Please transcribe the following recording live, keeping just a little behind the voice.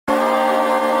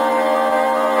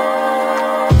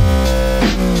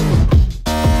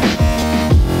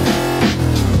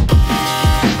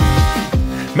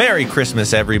Merry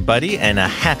Christmas, everybody, and a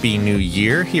Happy New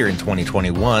Year here in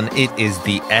 2021. It is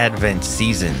the Advent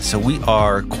season, so we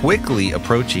are quickly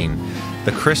approaching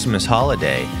the Christmas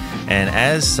holiday, and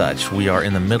as such, we are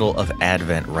in the middle of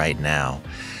Advent right now.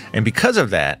 And because of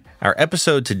that, our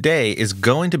episode today is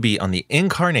going to be on the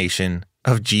Incarnation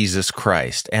of Jesus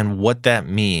Christ and what that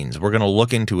means. We're going to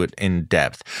look into it in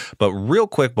depth. But real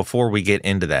quick before we get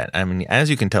into that, I mean,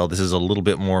 as you can tell, this is a little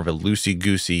bit more of a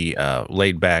loosey-goosey,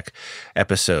 laid-back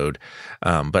episode.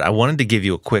 But I wanted to give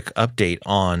you a quick update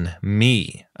on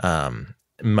me.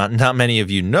 Not many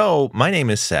of you know, my name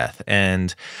is Seth,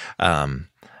 and I'm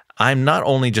not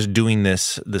only just doing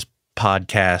this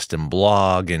podcast and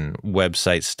blog and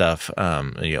website stuff,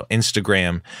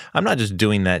 Instagram. I'm not just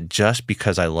doing that just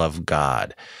because I love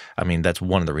God. I mean, that's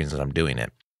one of the reasons I'm doing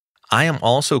it. I am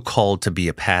also called to be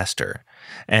a pastor.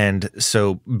 And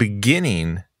so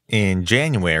beginning in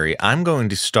January, I'm going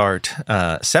to start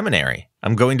seminary.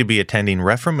 I'm going to be attending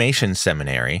Reformation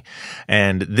Seminary,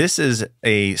 and this is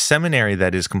a seminary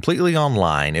that is completely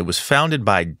online. It was founded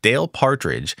by Dale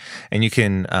Partridge, and you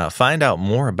can find out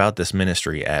more about this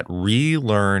ministry at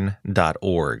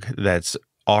relearn.org. That's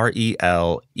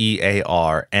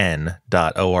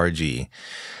RELEARN.org.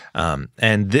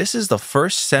 And this is the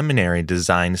first seminary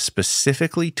designed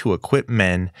specifically to equip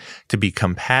men to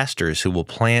become pastors who will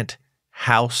plant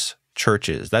house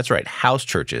churches. That's right, house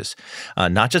churches.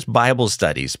 Not just Bible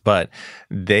studies, but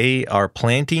they are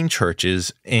planting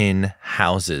churches in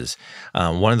houses.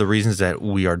 One of the reasons that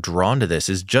we are drawn to this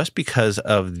is just because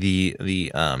of the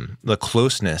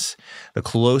closeness, the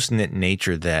close-knit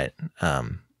nature that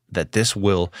this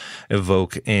will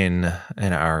evoke in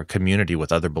our community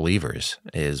with other believers.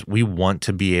 Is we want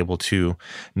to be able to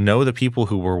know the people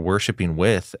who we're worshiping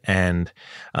with and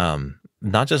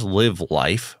not just live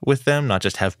life with them, not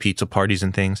just have pizza parties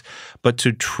and things, but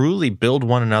to truly build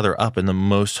one another up in the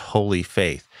most holy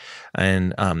faith.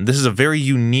 And this is a very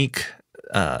unique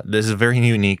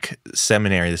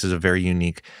seminary. This is a very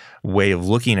unique way of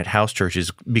looking at house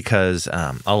churches because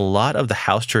a lot of the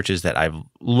house churches that I've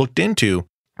looked into,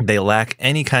 they lack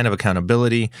any kind of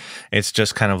accountability. It's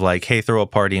just kind of like, hey, throw a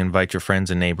party, invite your friends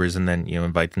and neighbors, and then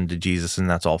invite them to Jesus, and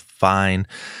that's all fine.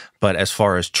 But as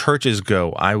far as churches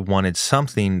go, I wanted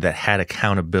something that had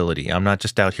accountability. I'm not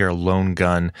just out here a lone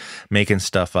gun making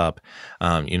stuff up,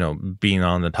 being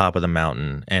on the top of the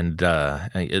mountain. And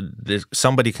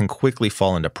somebody can quickly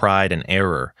fall into pride and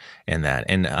error in that.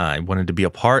 And I wanted to be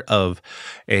a part of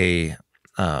a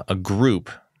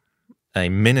group, a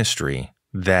ministry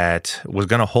that was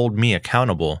going to hold me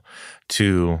accountable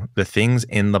to the things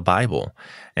in the Bible.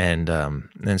 And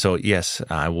so, yes,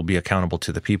 I will be accountable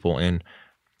to the people in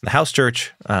the house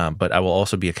church, but I will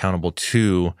also be accountable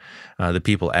to the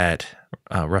people at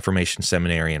Reformation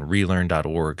Seminary and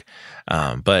relearn.org.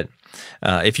 But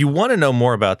if you want to know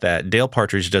more about that, Dale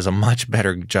Partridge does a much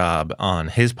better job on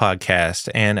his podcast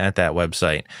and at that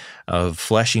website of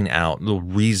fleshing out the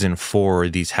reason for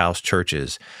these house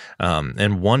churches.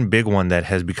 And one big one that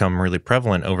has become really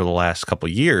prevalent over the last couple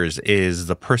of years is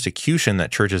the persecution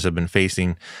that churches have been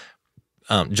facing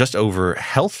just over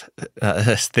health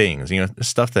things,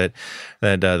 stuff that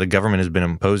the government has been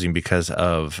imposing because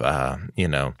of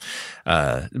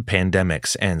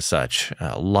pandemics and such.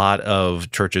 A lot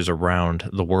of churches around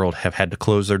the world have had to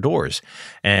close their doors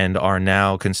and are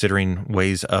now considering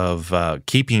ways of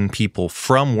keeping people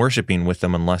from worshiping with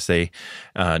them unless they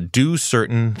do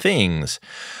certain things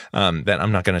that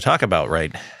I'm not going to talk about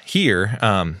right here.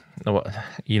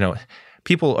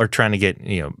 People are trying to get,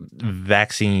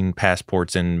 vaccine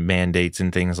passports and mandates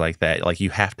and things like that. Like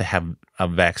you have to have a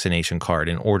vaccination card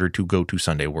in order to go to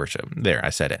Sunday worship. There,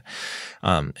 I said it.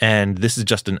 And this is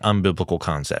just an unbiblical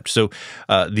concept. So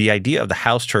the idea of the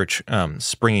house church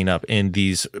springing up in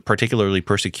these particularly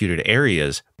persecuted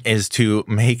areas is to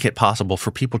make it possible for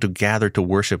people to gather to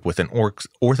worship with an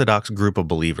orthodox group of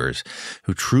believers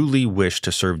who truly wish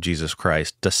to serve Jesus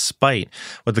Christ despite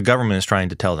what the government is trying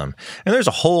to tell them. And there's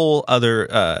a whole other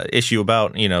issue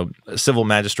about, civil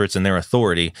magistrates and their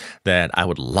authority that I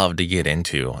would love to get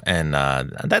into. And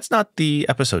that's not the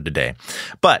episode today.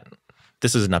 But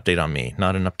this is an update on me,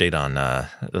 not an update on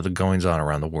the goings-on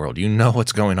around the world. You know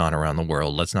what's going on around the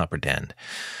world. Let's not pretend.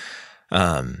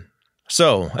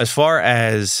 So as far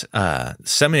as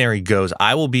seminary goes,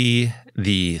 I will be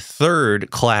the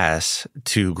third class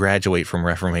to graduate from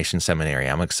Reformation Seminary.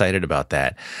 I'm excited about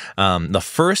that. The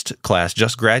first class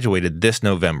just graduated this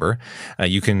November.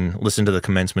 You can listen to the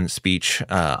commencement speech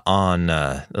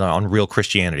on Real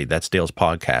Christianity. That's Dale's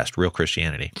podcast, Real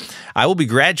Christianity. I will be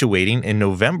graduating in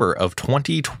November of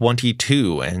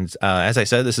 2022. And as I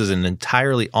said, this is an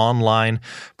entirely online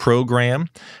program.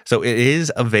 So it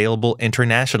is available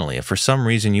internationally. If for some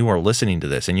reason you are listening to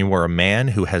this and you are a man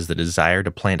who has the desire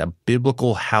to plant a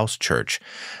biblical house church,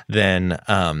 then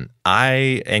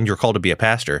and you're called to be a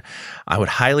pastor, I would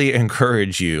highly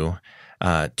encourage you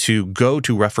to go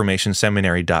to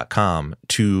reformationseminary.com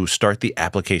to start the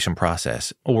application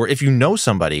process. Or if you know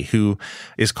somebody who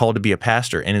is called to be a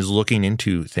pastor and is looking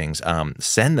into things,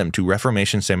 send them to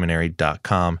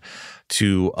reformationseminary.com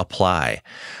to apply.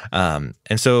 And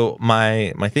so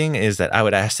my thing is that I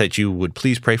would ask that you would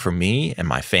please pray for me and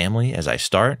my family as I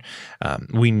start.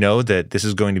 We know that this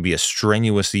is going to be a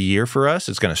strenuous year for us.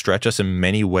 It's going to stretch us in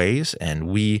many ways, and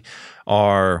we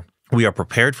are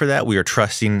prepared for that. We are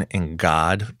trusting in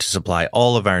God to supply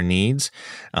all of our needs,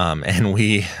 and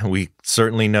we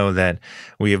certainly know that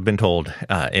we have been told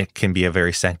it can be a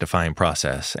very sanctifying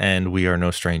process, and we are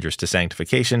no strangers to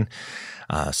sanctification.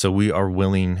 So we are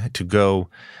willing to go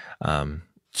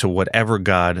to whatever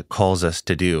God calls us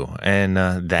to do, and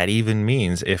that even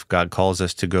means if God calls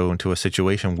us to go into a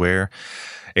situation where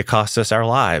it costs us our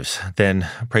lives, then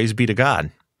praise be to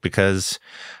God, because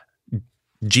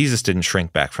Jesus didn't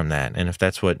shrink back from that. And if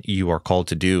that's what you are called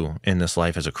to do in this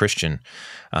life as a Christian,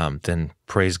 then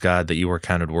praise God that you are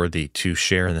counted worthy to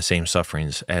share in the same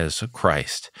sufferings as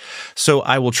Christ. So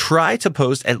I will try to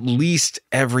post at least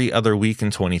every other week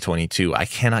in 2022. I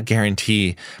cannot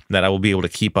guarantee that I will be able to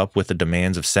keep up with the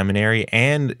demands of seminary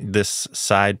and this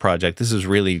side project. This is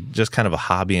really just kind of a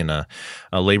hobby and a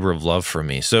labor of love for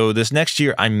me. So this next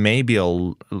year, I may be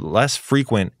less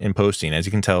frequent in posting. As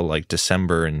you can tell, like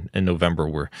December and November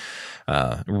were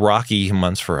rocky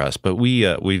months for us, but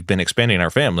we've been expanding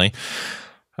our family.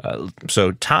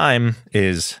 So time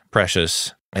is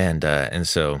precious, and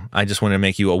so I just want to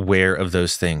make you aware of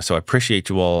those things. So I appreciate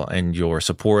you all and your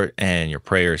support and your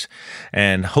prayers,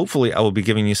 and hopefully I will be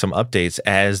giving you some updates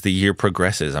as the year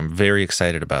progresses. I'm very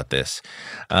excited about this.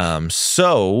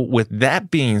 So with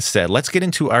that being said, let's get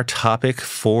into our topic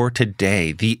for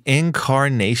today, the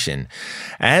Incarnation.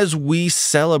 As we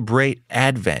celebrate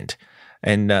Advent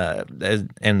and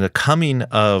the coming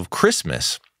of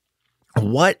Christmas,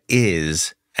 what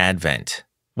is Advent?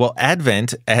 Well,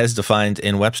 Advent, as defined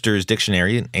in Webster's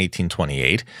dictionary in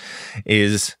 1828,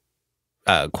 is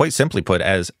quite simply put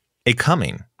as a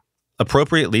coming.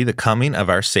 Appropriately, the coming of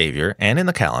our Savior, and in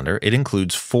the calendar, it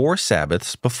includes 4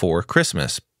 Sabbaths before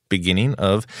Christmas, beginning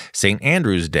of St.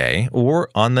 Andrew's Day, or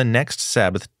on the next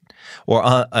Sabbath, or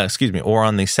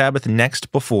on the Sabbath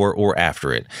next before or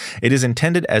after it. It is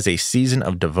intended as a season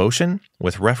of devotion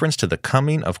with reference to the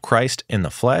coming of Christ in the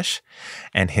flesh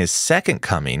and his second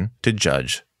coming to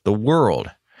judge the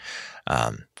world.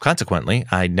 Consequently,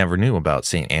 I never knew about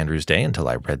St. Andrew's Day until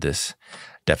I read this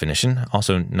definition,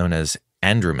 also known as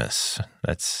Andromus.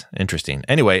 That's interesting.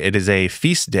 Anyway, it is a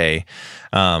feast day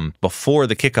before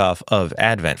the kickoff of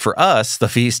Advent. For us, the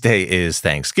feast day is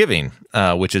Thanksgiving,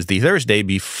 which is the Thursday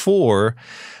before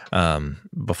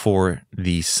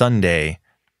the Sunday.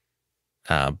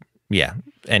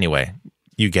 Anyway,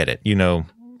 you get it. You know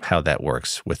how that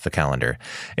works with the calendar.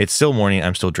 It's still morning.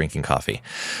 I'm still drinking coffee.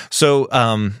 So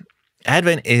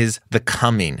Advent is the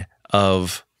coming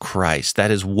of Christ.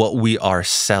 That is what we are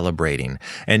celebrating.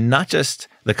 And not just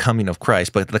the coming of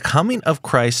Christ, but the coming of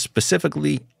Christ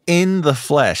specifically in the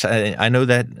flesh. I know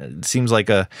that seems like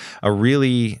a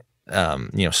really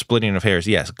splitting of hairs.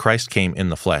 Yes, Christ came in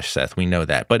the flesh, Seth. We know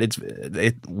that. But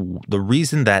the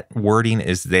reason that wording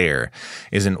is there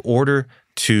is in order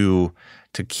to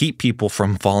keep people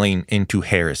from falling into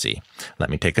heresy. Let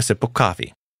me take a sip of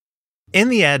coffee. In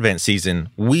the Advent season,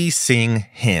 we sing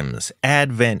hymns,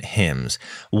 Advent hymns.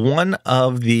 One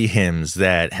of the hymns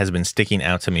that has been sticking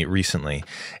out to me recently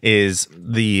is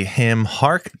the hymn,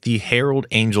 Hark the Herald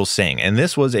Angels Sing. And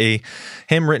this was a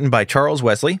hymn written by Charles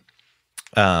Wesley.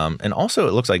 And also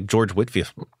it looks like George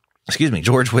Whitefield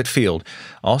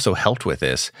also helped with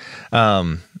this.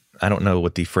 I don't know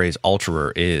what the phrase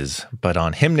alterer is, but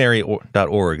on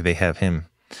hymnary.org, they have him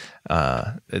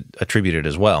attributed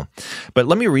as well. But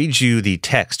let me read you the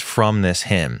text from this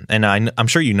hymn, and I'm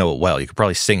sure you know it well. You could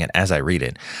probably sing it as I read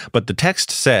it. But the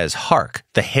text says, "Hark,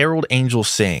 the herald angels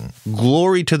sing,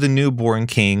 glory to the newborn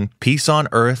King, peace on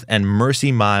earth and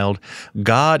mercy mild,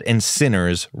 God and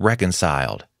sinners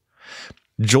reconciled.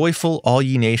 Joyful, all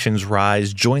ye nations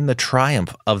rise, join the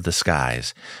triumph of the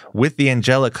skies. With the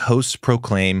angelic hosts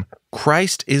proclaim,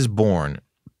 Christ is born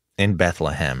in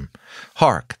Bethlehem.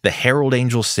 Hark, the herald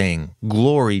angels sing,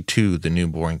 glory to the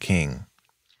newborn King.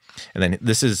 And then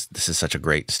this is such a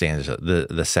great stanza,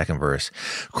 the second verse.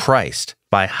 Christ,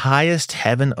 by highest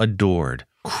heaven adored,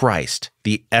 Christ,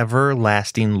 the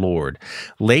everlasting Lord,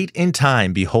 late in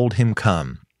time behold him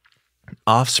come,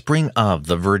 offspring of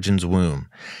the Virgin's womb.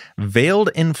 Veiled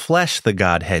in flesh the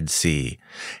Godhead see.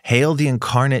 Hail the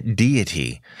incarnate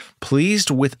deity, pleased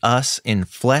with us in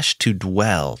flesh to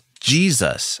dwell,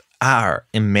 Jesus, our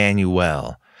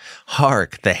Emmanuel.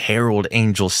 Hark, the herald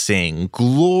angels sing,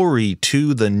 glory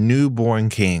to the newborn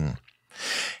King.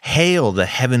 Hail the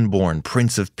heaven-born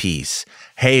Prince of Peace.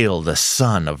 Hail the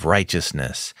Son of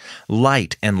Righteousness.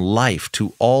 Light and life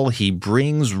to all he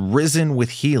brings, risen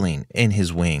with healing in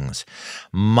his wings.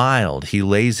 Mild he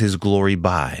lays his glory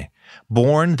by,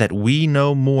 born that we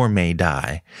no more may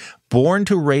die, born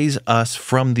to raise us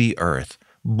from the earth,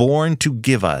 born to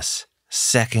give us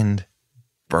second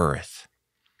birth.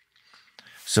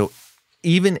 So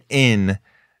even in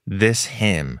this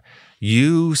hymn,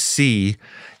 you see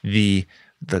the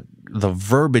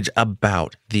verbiage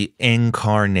about the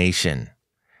incarnation.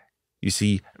 You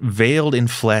see, veiled in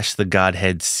flesh the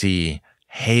Godhead see,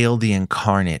 hail the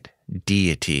incarnate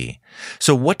deity.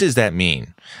 So what does that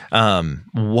mean?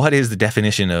 What is the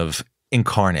definition of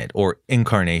incarnate or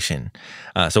incarnation?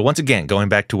 So once again, going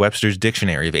back to Webster's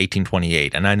Dictionary of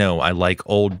 1828, and I know I like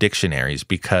old dictionaries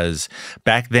because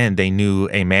back then they knew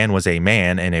a man was a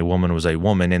man and a woman was a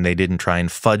woman, and they didn't try and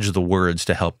fudge the words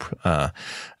to help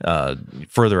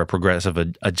further a progressive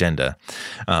agenda.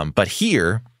 But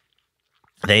here,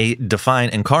 they define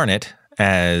incarnate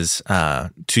as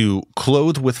to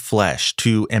clothe with flesh,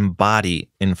 to embody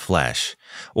in flesh,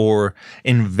 or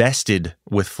invested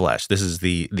with flesh. This is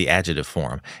the adjective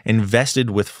form. Invested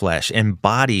with flesh,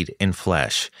 embodied in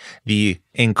flesh, the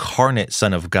incarnate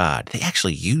Son of God. They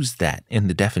actually use that in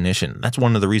the definition. That's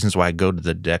one of the reasons why I go to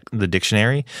the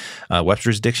dictionary,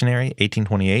 Webster's Dictionary,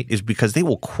 1828, is because they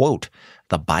will quote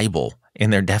the Bible in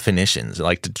their definitions,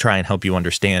 like to try and help you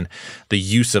understand the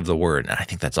use of the word. And I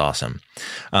think that's awesome.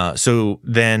 So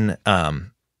then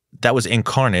that was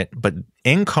incarnate, but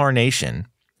incarnation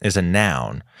is a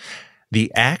noun. The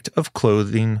act of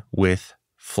clothing with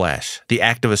flesh, the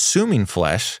act of assuming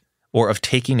flesh or of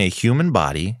taking a human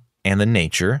body and the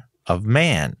nature of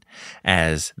man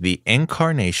as the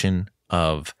incarnation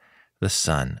of the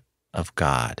Son of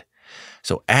God.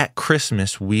 So at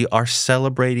Christmas, we are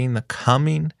celebrating the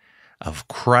coming of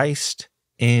Christ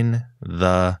in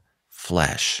the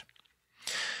flesh.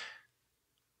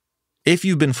 If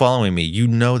you've been following me, you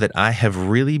know that I have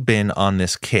really been on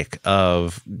this kick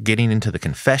of getting into the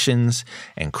confessions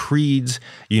and creeds.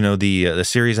 You know, the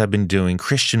series I've been doing,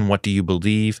 Christian, What Do You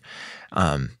Believe?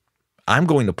 I'm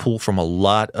going to pull from a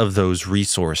lot of those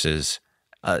resources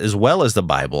as well as the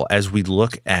Bible as we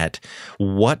look at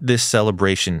what this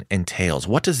celebration entails.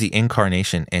 What does the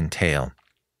incarnation entail?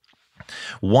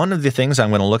 One of the things I'm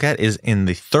going to look at is in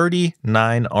the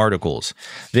 39 Articles.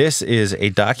 This is a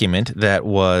document that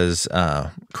was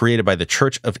created by the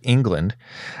Church of England.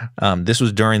 This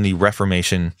was during the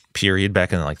Reformation period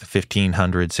back in like the 1500s,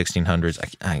 1600s.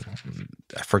 I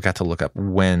forgot to look up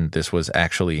when this was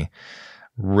actually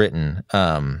written.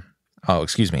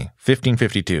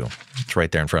 1552. It's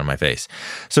right there in front of my face.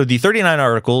 So the 39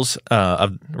 Articles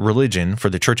of religion for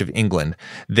the Church of England,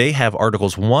 they have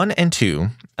Articles 1 and 2.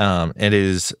 It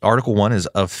is Article 1 is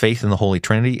of faith in the Holy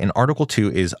Trinity, and Article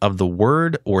 2 is of the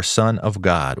Word or Son of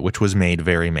God, which was made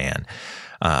very man.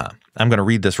 I'm going to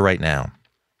read this right now.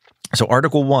 So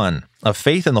Article 1, of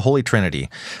faith in the Holy Trinity,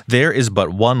 there is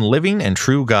but one living and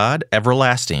true God,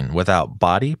 everlasting, without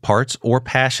body, parts, or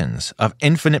passions, of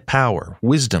infinite power,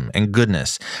 wisdom, and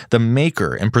goodness, the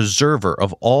maker and preserver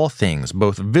of all things,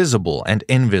 both visible and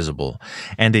invisible.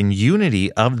 And in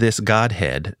unity of this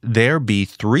Godhead, there be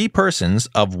three persons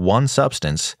of one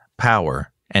substance,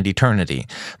 power, and eternity,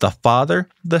 the Father,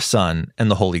 the Son,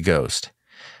 and the Holy Ghost.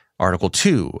 Article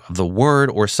 2, of the Word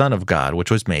or Son of God,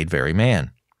 which was made very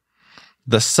man.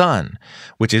 The Son,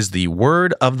 which is the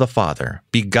Word of the Father,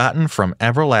 begotten from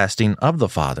everlasting of the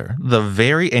Father, the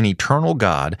very and eternal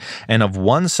God, and of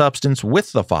one substance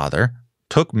with the Father,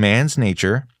 took man's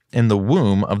nature in the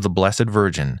womb of the Blessed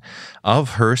Virgin,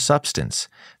 of her substance,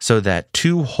 so that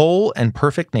two whole and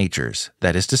perfect natures,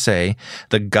 that is to say,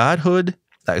 the Godhead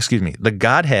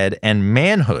and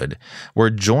manhood were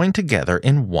joined together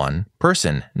in one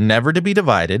person, never to be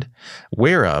divided,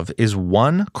 whereof is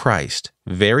one Christ,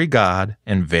 very God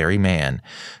and very man,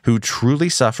 who truly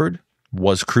suffered,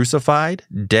 was crucified,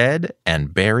 dead,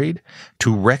 and buried,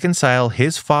 to reconcile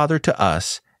his Father to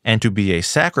us, and to be a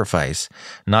sacrifice,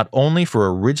 not only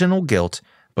for original guilt,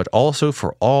 but also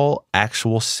for all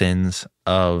actual sins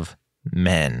of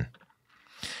men.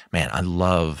 Man, I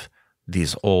love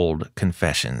these old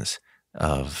confessions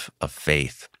of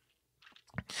faith.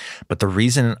 But the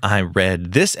reason I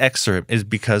read this excerpt is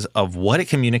because of what it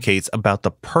communicates about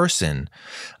the person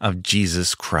of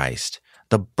Jesus Christ.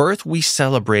 The birth we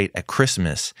celebrate at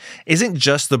Christmas isn't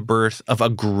just the birth of a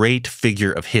great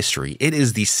figure of history. It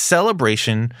is the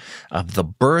celebration of the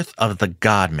birth of the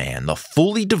God-man, the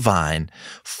fully divine,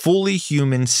 fully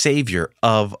human Savior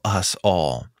of us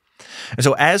all. And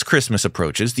so as Christmas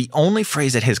approaches, the only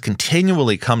phrase that has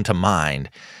continually come to mind,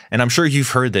 and I'm sure you've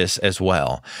heard this as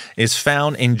well, is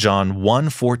found in John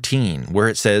 1:14, where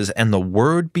it says, "And the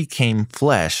Word became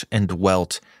flesh and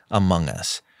dwelt among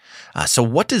us." So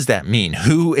what does that mean?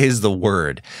 Who is the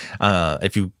Word?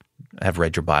 If you have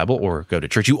read your Bible or go to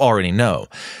church, you already know.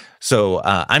 So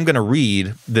I'm going to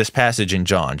read this passage in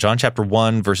John chapter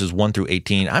 1, verses 1 through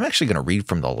 18. I'm actually going to read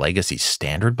from the Legacy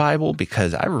Standard Bible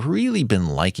because I've really been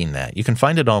liking that. You can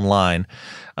find it online.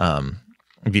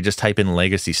 If you just type in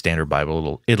Legacy Standard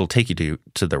Bible, it'll take you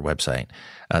to their website.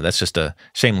 That's just a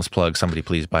shameless plug. Somebody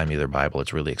please buy me their Bible.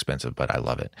 It's really expensive, but I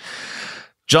love it.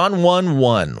 John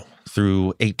 1:1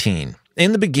 through 18.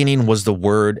 In the beginning was the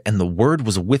Word, and the Word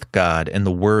was with God, and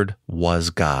the Word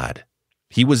was God.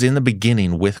 He was in the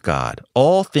beginning with God.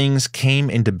 All things came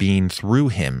into being through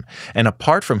him, and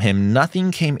apart from him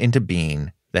nothing came into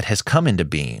being that has come into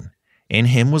being. In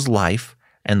him was life,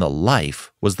 and the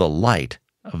life was the light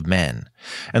of men.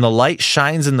 And the light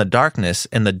shines in the darkness,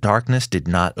 and the darkness did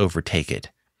not overtake it.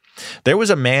 There was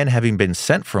a man having been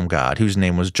sent from God, whose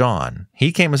name was John.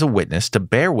 He came as a witness to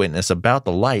bear witness about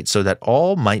the light, so that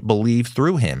all might believe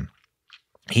through him.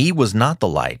 He was not the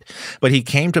light, but he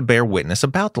came to bear witness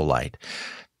about the light.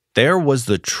 There was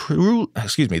the true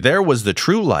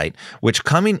light, which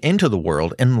coming into the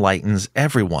world enlightens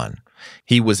everyone.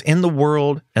 He was in the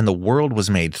world, and the world was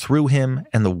made through him,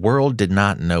 and the world did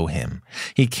not know him.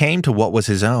 He came to what was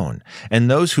his own, and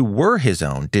those who were his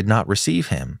own did not receive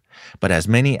him. But as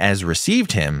many as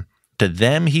received him, to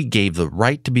them he gave the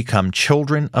right to become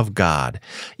children of God,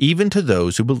 even to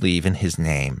those who believe in his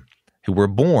name, who were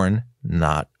born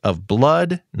not of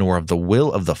blood, nor of the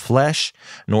will of the flesh,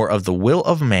 nor of the will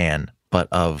of man, but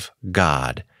of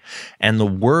God. And the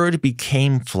Word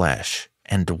became flesh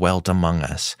and dwelt among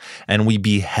us, and we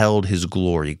beheld his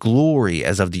glory, glory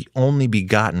as of the only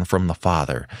begotten from the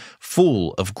Father,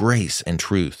 full of grace and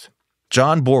truth.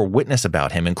 John bore witness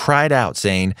about him and cried out,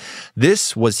 saying,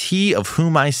 "This was he of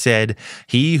whom I said,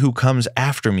 he who comes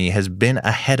after me has been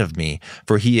ahead of me,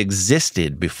 for he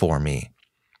existed before me."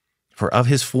 For of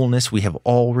his fullness we have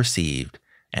all received,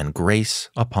 and grace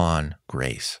upon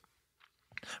grace.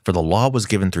 For the law was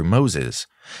given through Moses.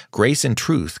 Grace and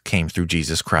truth came through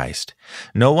Jesus Christ.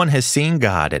 No one has seen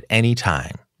God at any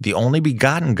time. The only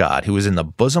begotten God who is in the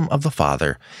bosom of the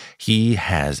Father, he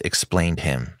has explained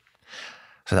him.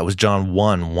 So that was John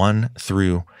 1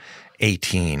 through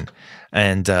 18.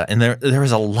 And there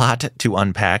is a lot to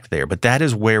unpack there, but that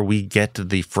is where we get to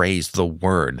the phrase, the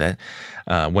Word, that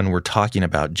when we're talking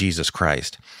about Jesus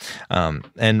Christ. And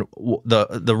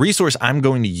the resource I'm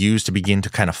going to use to begin to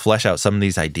kind of flesh out some of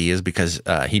these ideas, because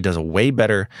he does a way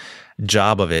better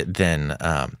job of it than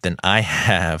I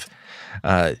have.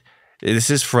 This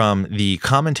is from the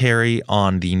commentary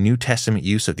on the New Testament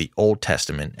use of the Old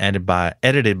Testament,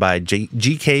 edited by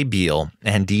G.K. Beale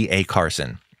and D.A.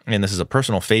 Carson. And this is a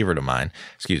personal favorite of mine,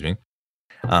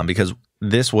 because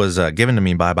this was given to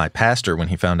me by my pastor when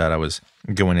he found out I was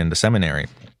going into seminary.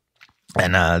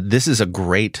 And this is a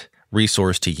great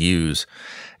resource to use.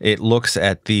 It looks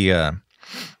at the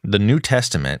New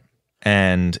Testament,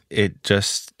 and it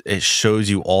shows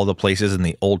you all the places in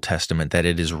the Old Testament that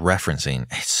it is referencing.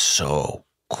 It's so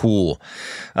cool.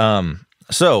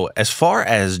 So as far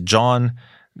as John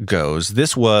goes,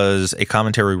 this was a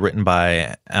commentary written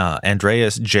by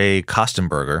Andreas J.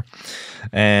 Kostenberger,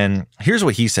 and here's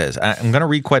what he says. I'm going to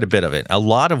read quite a bit of it. A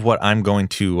lot of what I'm going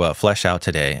to flesh out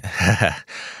today,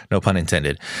 no pun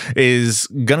intended, is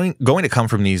going to come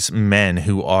from these men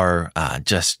who are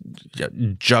just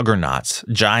juggernauts,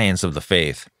 giants of the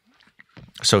faith.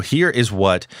 So here is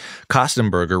what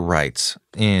Kostenberger writes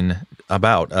in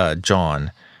about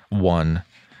John 1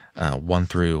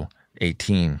 through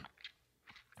 18.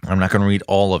 I'm not going to read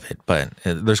all of it, but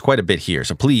there's quite a bit here,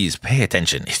 so please pay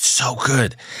attention. It's so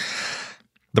good.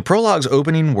 The prologue's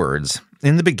opening words,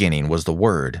 "In the beginning was the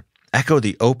Word," echo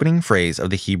the opening phrase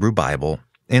of the Hebrew Bible,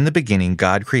 "In the beginning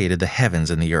God created the heavens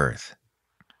and the earth."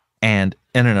 and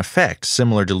in an effect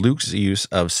similar to Luke's use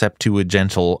of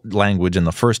Septuagintal language in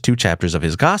the first 2 chapters of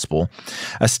his gospel,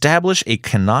 establish a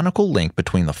canonical link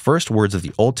between the first words of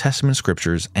the Old Testament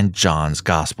scriptures and John's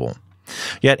gospel.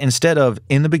 Yet instead of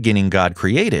 "in the beginning God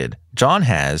created," John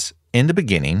has "in the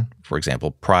beginning," for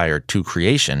example, prior to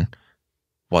creation,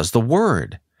 was the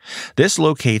Word. This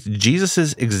locates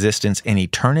Jesus' existence in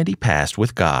eternity past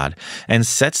with God and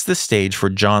sets the stage for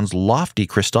John's lofty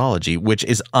Christology, which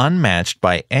is unmatched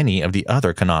by any of the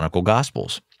other canonical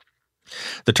Gospels.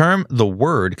 The term "the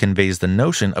Word" conveys the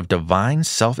notion of divine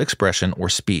self-expression or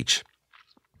speech.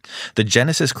 The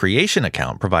Genesis creation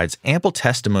account provides ample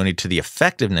testimony to the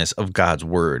effectiveness of God's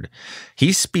Word.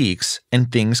 He speaks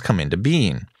and things come into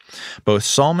being. Both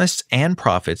psalmists and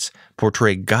prophets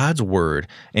portray God's Word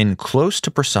in close to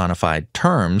personified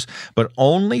terms, but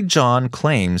only John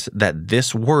claims that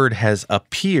this Word has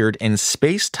appeared in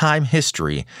space-time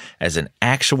history as an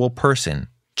actual person,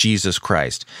 Jesus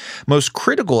Christ. Most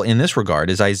critical in this regard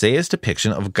is Isaiah's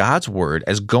depiction of God's Word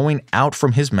as going out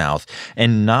from his mouth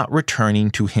and not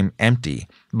returning to him empty,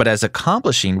 but as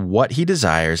accomplishing what he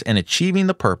desires and achieving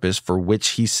the purpose for which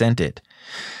he sent it.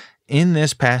 In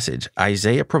this passage,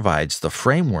 Isaiah provides the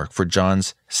framework for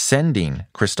John's sending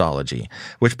Christology,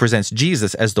 which presents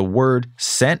Jesus as the Word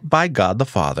sent by God the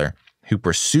Father, who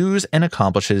pursues and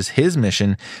accomplishes his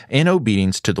mission in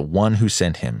obedience to the one who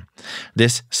sent him.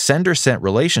 This sender-sent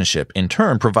relationship, in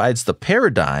turn, provides the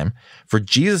paradigm for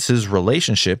Jesus'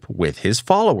 relationship with his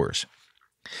followers.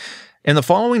 In the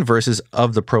following verses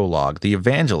of the prologue, the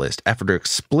evangelist, after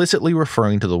explicitly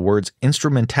referring to the word's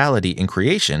instrumentality in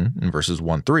creation, in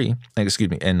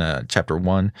chapter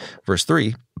 1, verse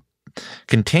 3,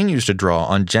 continues to draw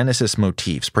on Genesis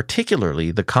motifs,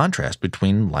 particularly the contrast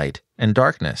between light and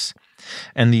darkness,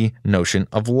 and the notion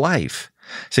of life.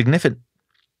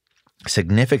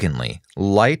 Significantly,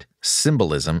 light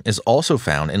symbolism is also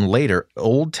found in later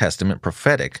Old Testament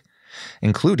prophetic,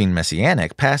 including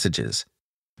messianic passages.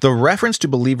 The reference to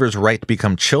believers' right to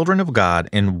become children of God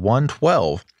in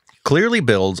 1:12 clearly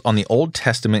builds on the Old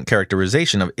Testament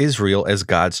characterization of Israel as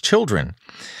God's children.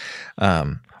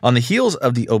 On the heels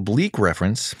of the oblique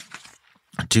reference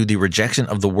to the rejection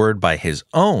of the word by his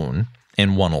own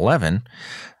in 1:11,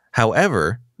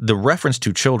 however, the reference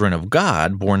to children of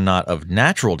God, born not of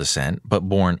natural descent, but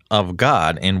born of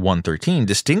God in 1:13,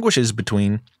 distinguishes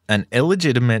between an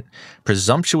illegitimate,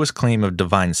 presumptuous claim of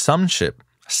divine sonship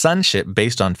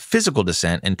based on physical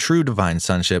descent and true divine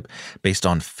sonship based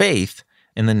on faith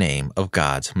in the name of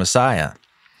God's Messiah.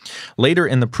 Later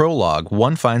in the prologue,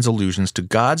 one finds allusions to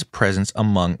God's presence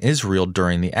among Israel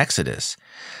during the Exodus.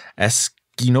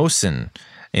 Eskinosin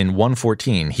in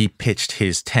 1:14, he pitched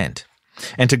his tent,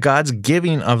 and to God's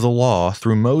giving of the law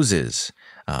through Moses,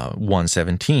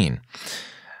 1:17.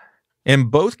 In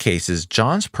both cases,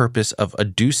 John's purpose of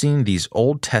adducing these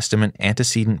Old Testament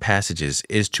antecedent passages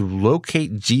is to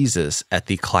locate Jesus at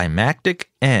the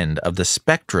climactic end of the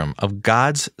spectrum of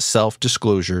God's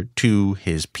self-disclosure to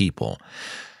his people.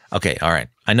 Okay, all right.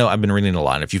 I know I've been reading a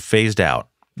lot. If you phased out,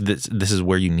 this is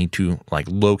where you need to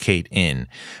locate in,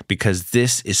 because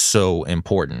this is so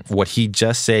important. What he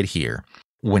just said here,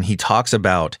 when he talks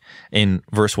about in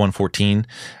verse 114,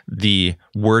 the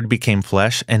Word became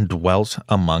flesh and dwelt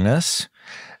among us,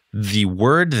 the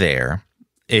word there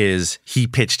is he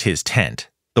pitched his tent.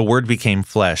 The Word became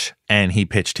flesh and he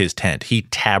pitched his tent. He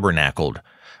tabernacled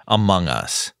among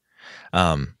us.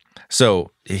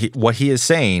 What he is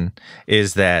saying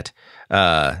is that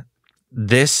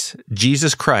this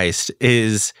Jesus Christ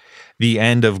is the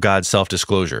end of God's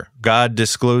self-disclosure. God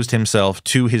disclosed himself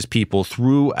to his people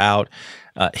throughout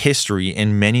history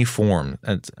in many forms,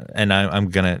 and I'm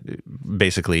going to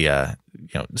basically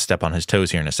step on his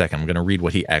toes here in a second. I'm going to read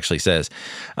what he actually says.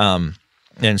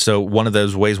 And so one of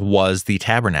those ways was the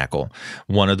tabernacle.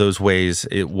 One of those ways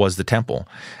it was the temple.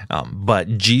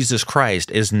 But Jesus Christ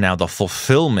is now the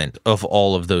fulfillment of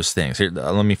all of those things. Here,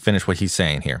 let me finish what he's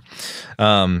saying here.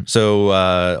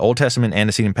 Old Testament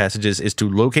antecedent passages is to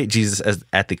locate Jesus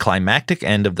at the climactic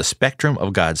end of the spectrum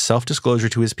of God's self-disclosure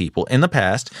to his people. In the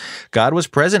past, God was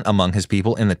present among his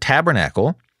people in the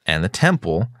tabernacle and the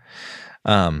temple.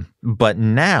 But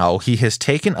now he has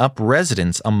taken up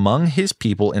residence among his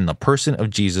people in the person of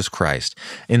Jesus Christ.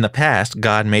 In the past,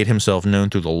 God made himself known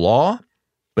through the law,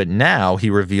 but now he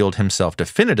revealed himself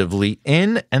definitively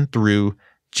in and through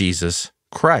Jesus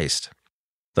Christ.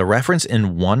 The reference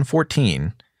in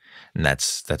 1:14, and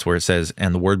that's where it says,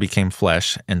 "And the Word became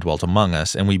flesh and dwelt among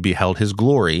us, and we beheld his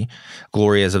glory,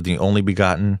 glory as of the only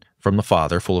begotten from the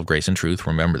Father, full of grace and truth.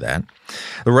 Remember that.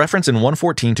 The reference in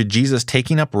 1:14 to Jesus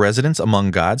taking up residence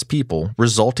among God's people,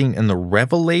 resulting in the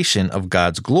revelation of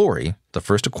God's glory, the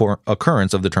first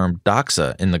occurrence of the term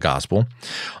doxa in the gospel,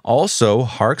 also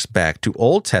harks back to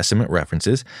Old Testament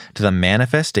references to the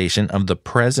manifestation of the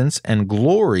presence and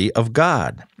glory of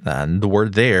God. The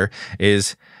word there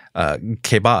is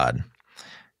kebod,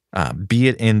 be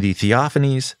it in the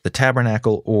theophanies, the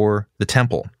tabernacle, or the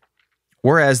temple.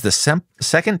 Whereas the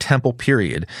Second Temple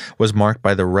period was marked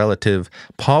by the relative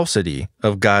paucity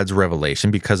of God's revelation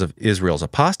because of Israel's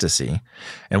apostasy.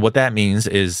 And what that means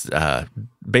is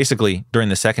basically during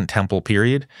the Second Temple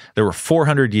period, there were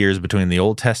 400 years between the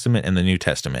Old Testament and the New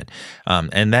Testament.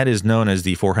 And that is known as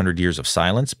the 400 years of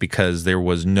silence because there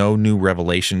was no new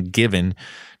revelation given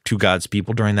to God's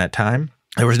people during that time.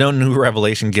 There was no new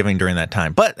revelation given during that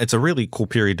time, but it's a really cool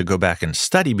period to go back and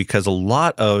study because a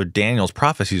lot of Daniel's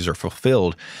prophecies are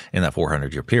fulfilled in that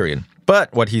 400-year period.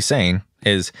 But what he's saying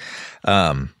is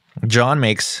John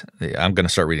makes, I'm going to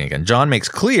start reading again. John makes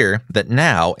clear that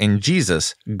now in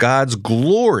Jesus, God's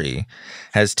glory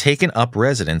has taken up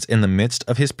residence in the midst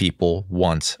of his people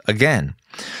once again.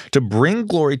 To bring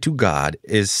glory to God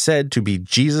is said to be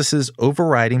Jesus's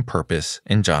overriding purpose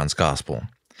in John's gospel.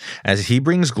 As he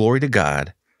brings glory to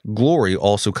God, glory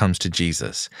also comes to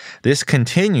Jesus. This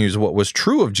continues what was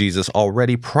true of Jesus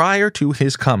already prior to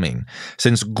his coming,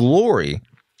 since glory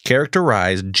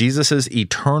characterized Jesus'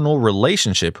 eternal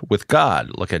relationship with God.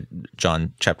 Look at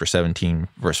John chapter 17,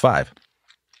 verse 5.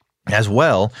 As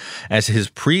well as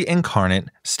his pre-incarnate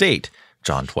state,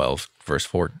 John 12, verse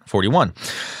 41.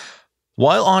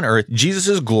 While on earth,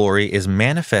 Jesus' glory is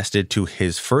manifested to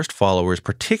his first followers,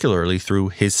 particularly through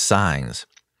his signs.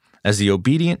 As the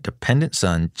obedient, dependent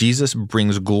Son, Jesus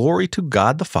brings glory to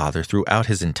God the Father throughout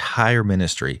his entire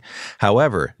ministry.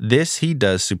 However, this he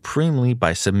does supremely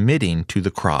by submitting to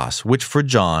the cross, which for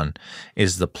John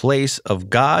is the place of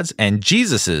God's and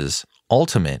Jesus's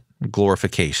ultimate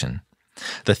glorification.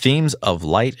 The themes of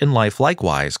light and life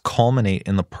likewise culminate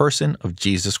in the person of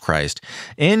Jesus Christ,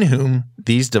 in whom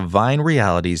these divine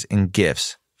realities and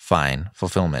gifts find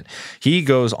fulfillment. He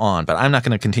goes on, but I'm not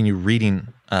going to continue reading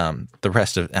the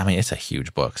rest of, it's a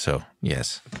huge book, so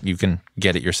yes, you can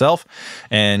get it yourself,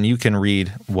 and you can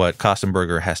read what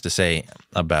Kostenberger has to say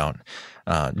about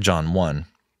John 1.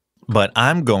 But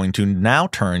I'm going to now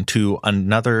turn to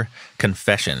another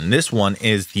confession. This one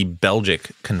is the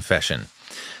Belgic Confession.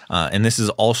 And this is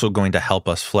also going to help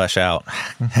us flesh out,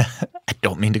 I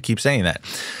don't mean to keep saying that,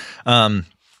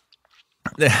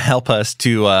 help us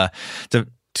to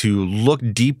look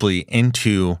deeply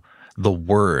into the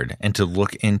Word and to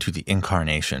look into the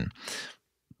Incarnation.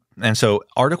 And so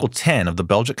Article 10 of the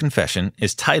Belgic Confession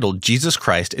is titled, Jesus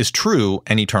Christ is True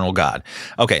and Eternal God.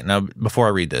 Okay, now before I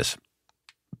read this,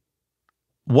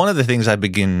 one of the things I've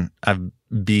begun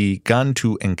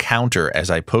to encounter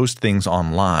as I post things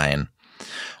online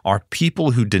are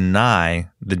people who deny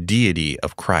the deity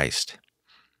of Christ.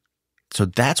 So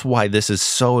that's why this is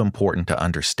so important to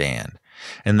understand.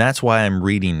 And that's why I'm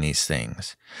reading these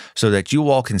things, so that you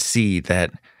all can see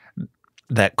that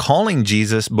calling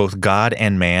Jesus both God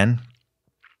and man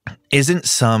isn't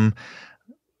some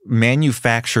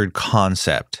manufactured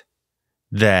concept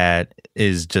that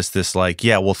is just this like,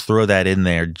 yeah, we'll throw that in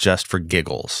there just for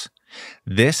giggles.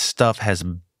 This stuff has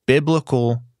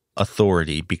biblical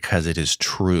authority because it is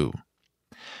true.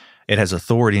 It has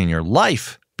authority in your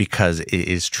life because it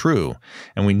is true.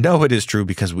 And we know it is true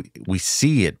because we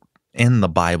see it in the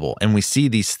Bible, and we see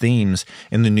these themes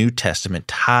in the New Testament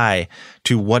tie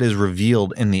to what is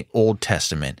revealed in the Old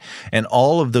Testament. And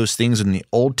all of those things in the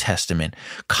Old Testament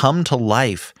come to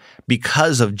life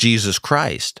because of Jesus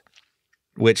Christ,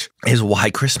 which is why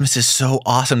Christmas is so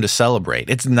awesome to celebrate.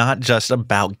 It's not just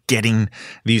about getting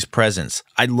these presents.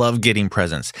 I love getting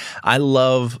presents. I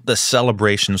love the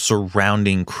celebration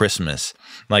surrounding Christmas.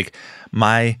 Like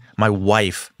my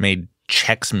wife made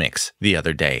Chex Mix the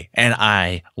other day, and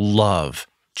I love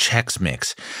Chex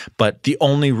Mix, but the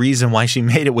only reason why she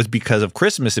made it was because of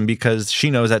Christmas, and because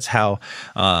she knows that's how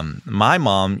my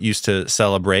mom used to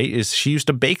celebrate. Is she used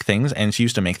to bake things, and she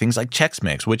used to make things like Chex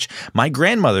Mix, which my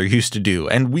grandmother used to do,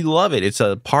 and we love it. It's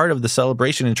a part of the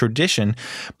celebration and tradition,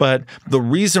 but the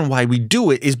reason why we do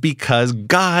it is because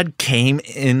God came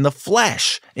in the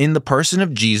flesh, in the person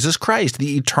of Jesus Christ,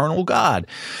 the eternal God.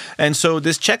 And so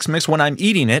this Chex Mix, when I'm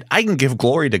eating it, I can give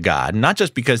glory to God, not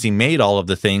just because he made all of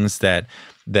the things that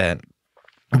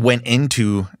went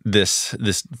into this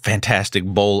fantastic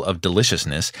bowl of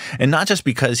deliciousness, and not just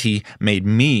because he made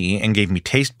me and gave me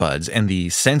taste buds and the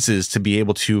senses to be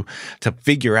able to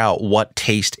figure out what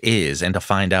taste is and to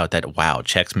find out that, wow,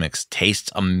 Chex Mix tastes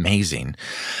amazing,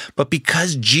 but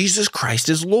because Jesus Christ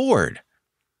is Lord.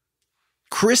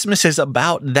 Christmas is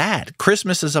about that.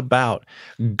 Christmas is about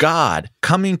God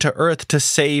coming to earth to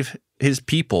save his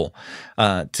people,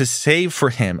 to save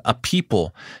for him a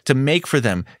people, to make for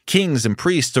them kings and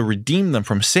priests, to redeem them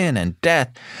from sin and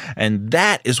death. And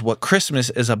that is what Christmas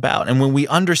is about. And when we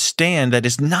understand that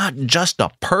it's not just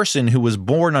a person who was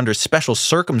born under special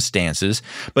circumstances,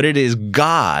 but it is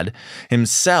God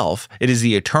himself, it is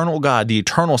the eternal God, the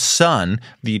eternal Son,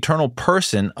 the eternal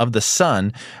person of the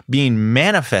Son being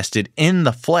manifested in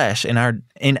the flesh, in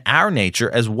our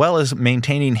nature, as well as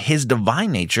maintaining his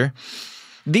divine nature.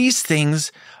 These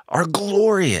things are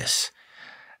glorious.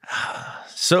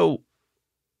 So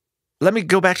let me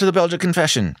go back to the Belgian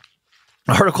Confession.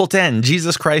 Article 10,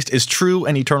 Jesus Christ is true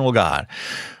and eternal God.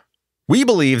 We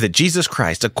believe that Jesus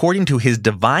Christ, according to his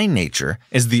divine nature,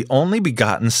 is the only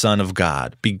begotten Son of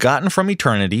God, begotten from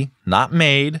eternity, not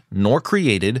made, nor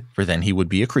created, for then he would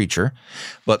be a creature,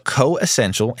 but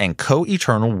co-essential and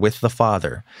co-eternal with the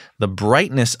Father, the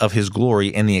brightness of his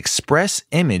glory and the express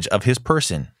image of his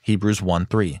person, Hebrews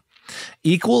 1:3.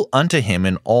 Equal unto him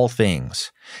in all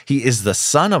things. He is the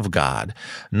Son of God,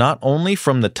 not only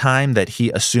from the time that he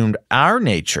assumed our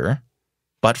nature,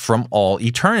 but from all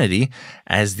eternity,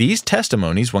 as these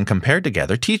testimonies, when compared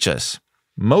together, teach us.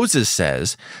 Moses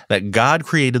says that God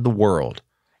created the world,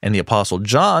 and the Apostle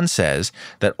John says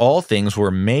that all things were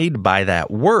made by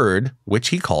that word, which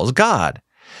he calls God.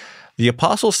 The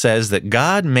Apostle says that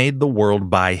God made the world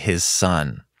by his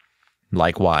Son.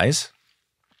 Likewise,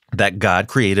 that God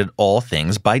created all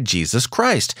things by Jesus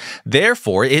Christ.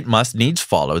 Therefore, it must needs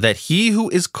follow that he who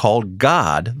is called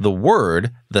God, the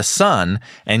Word, the Son,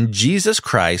 and Jesus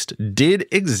Christ did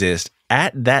exist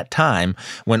at that time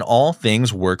when all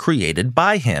things were created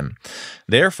by him.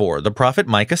 Therefore, the prophet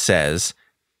Micah says,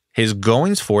 his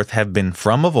goings forth have been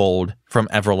from of old, from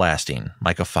everlasting,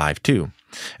 Micah 5:2.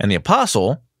 And the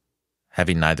apostle,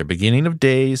 having neither beginning of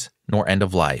days nor end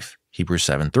of life, Hebrews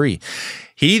 7:3.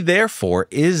 He therefore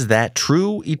is that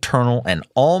true, eternal, and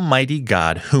almighty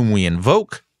God whom we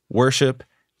invoke, worship,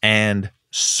 and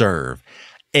serve.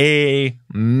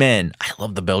 Amen. I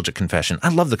love the Belgian Confession. I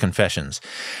love the Confessions.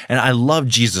 And I love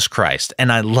Jesus Christ. And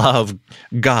I love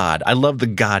God. I love the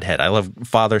Godhead. I love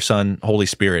Father, Son, Holy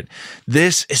Spirit.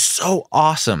 This is so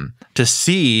awesome to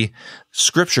see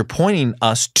Scripture pointing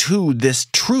us to this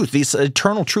truth, this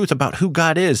eternal truth about who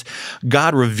God is.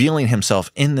 God revealing himself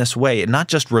in this way, and not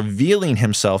just revealing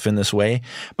himself in this way,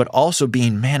 but also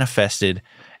being manifested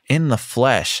in the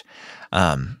flesh.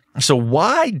 So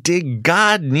why did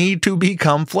God need to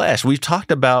become flesh? We've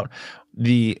talked about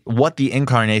what the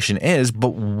incarnation is,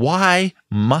 but why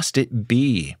must it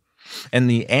be? And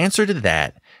the answer to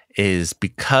that is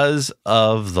because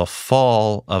of the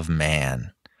fall of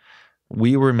man.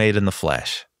 We were made in the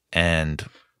flesh, and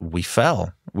we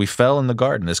fell. We fell in the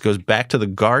garden. This goes back to the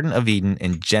Garden of Eden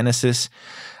in Genesis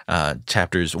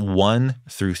chapters 1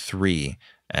 through 3,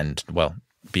 and, well,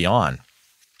 beyond.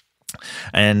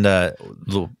 And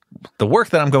the work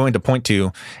that I'm going to point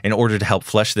to in order to help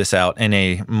flesh this out in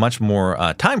a much more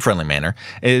time-friendly manner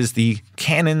is the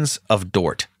Canons of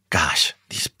Dort. Gosh,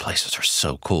 these places are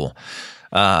so cool.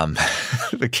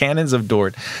 The Canons of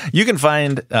Dort. You can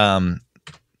find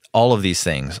all of these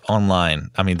things online.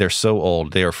 I mean, they're so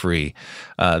old. They are free.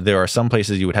 There are some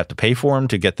places you would have to pay for them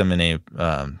to get them in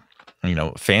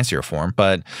a fancier form.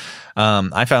 But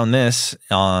I found this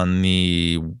on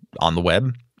the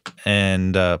web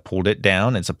and pulled it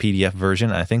down. It's a PDF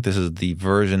version. I think this is the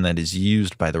version that is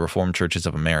used by the Reformed Churches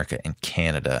of America and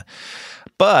Canada.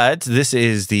 But this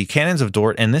is the Canons of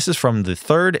Dort, and this is from the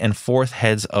third and fourth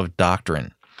heads of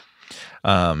doctrine.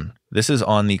 This is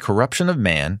on the corruption of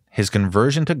man, his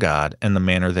conversion to God, and the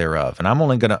manner thereof. And I'm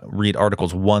only going to read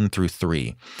articles 1 through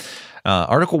 3.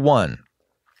 Article 1,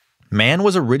 man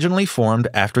was originally formed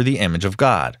after the image of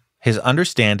God. His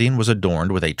understanding was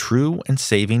adorned with a true and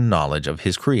saving knowledge of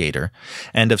his Creator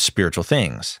and of spiritual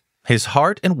things. His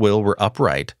heart and will were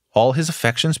upright, all his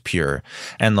affections pure,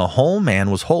 and the whole man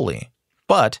was holy.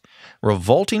 But,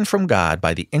 revolting from God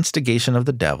by the instigation of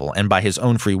the devil and by his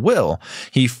own free will,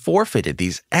 he forfeited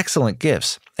these excellent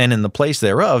gifts, and in the place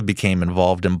thereof became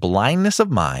involved in blindness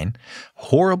of mind,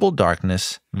 horrible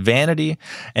darkness, vanity,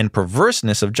 and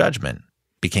perverseness of judgment,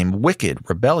 became wicked,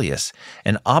 rebellious,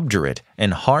 and obdurate in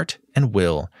heart and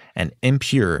will, and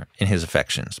impure in his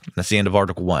affections. That's the end of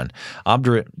Article 1.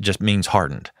 Obdurate just means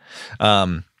hardened.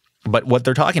 But what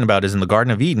they're talking about is in the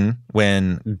Garden of Eden,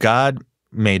 when God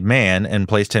made man and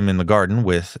placed him in the garden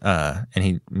with, and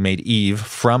he made Eve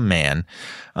from man.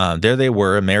 There they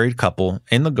were, a married couple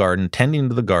in the garden, tending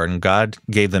to the garden. God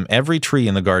gave them every tree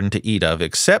in the garden to eat of,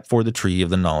 except for the tree of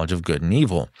the knowledge of good and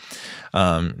evil.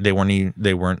 They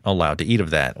weren't allowed to eat of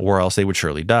that, or else they would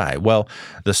surely die. Well,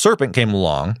 the serpent came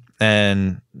along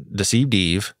and deceived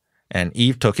Eve, and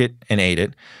Eve took it and ate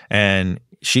it, and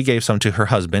she gave some to her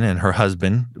husband, and her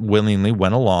husband willingly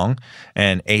went along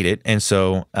and ate it, and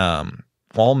so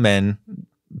all men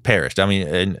perished. I mean,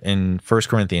 in 1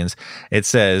 Corinthians, it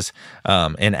says,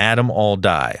 in Adam all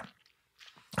die.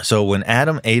 So when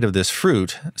Adam ate of this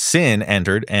fruit, sin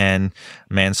entered and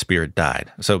man's spirit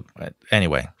died. So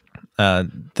anyway,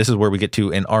 this is where we get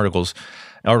to in Article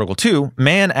 2,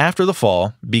 man after the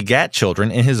fall begat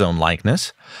children in his own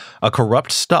likeness. A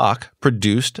corrupt stock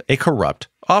produced a corrupt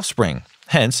offspring.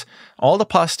 Hence, all the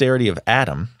posterity of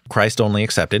Adam, Christ only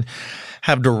excepted,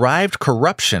 have derived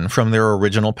corruption from their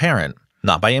original parent,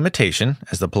 not by imitation,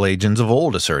 as the Pelagians of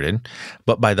old asserted,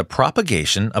 but by the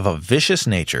propagation of a vicious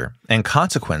nature and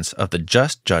consequence of the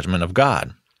just judgment of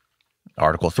God.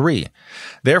 Article 3.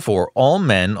 Therefore, all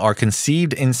men are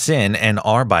conceived in sin and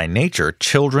are by nature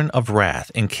children of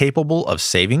wrath, incapable of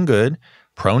saving good,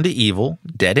 prone to evil,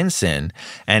 dead in sin,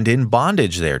 and in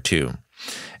bondage thereto.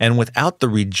 And without the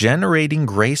regenerating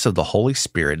grace of the Holy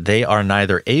Spirit, they are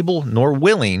neither able nor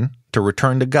willing to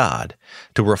return to God,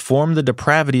 to reform the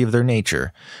depravity of their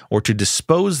nature, or to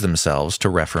dispose themselves to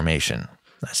reformation.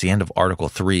 That's the end of Article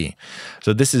 3.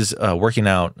 So this is working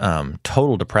out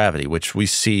total depravity, which we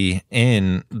see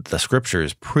in the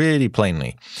Scriptures pretty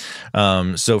plainly.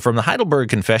 So from the Heidelberg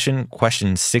Confession,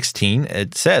 question 16,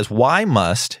 it says, why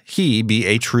must he be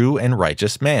a true and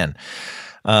righteous man?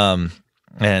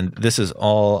 And this is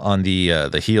all on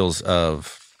the heels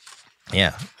of,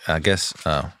 I guess,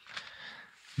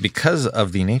 because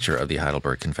of the nature of the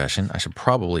Heidelberg Confession, I should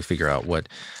probably figure out what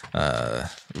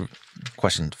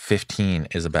question 15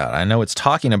 is about. I know it's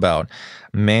talking about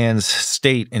man's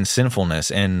state in sinfulness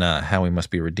and how he must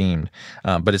be redeemed,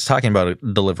 but it's talking about a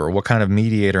deliverer. What kind of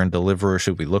mediator and deliverer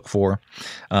should we look for?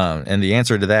 And the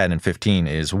answer to that in 15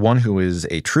 is one who is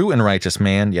a true and righteous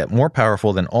man, yet more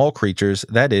powerful than all creatures,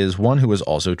 that is, one who is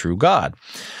also true God.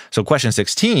 So question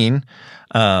 16,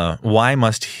 why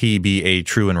must he be a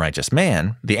true and righteous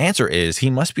man? The answer is he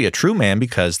must be a true man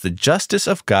because the justice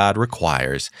of God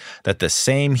requires that the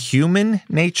same human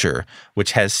nature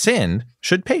which has sinned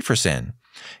should pay for sin.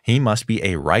 He must be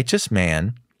a righteous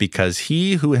man because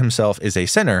he who himself is a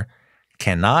sinner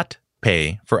cannot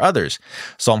pay for others.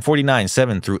 Psalm 49,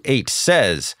 7 through 8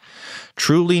 says,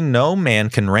 truly no man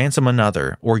can ransom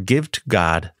another or give to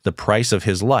God the price of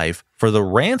his life, for the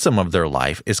ransom of their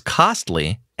life is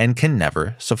costly and can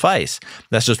never suffice.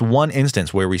 That's just one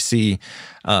instance where we see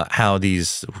how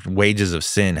these wages of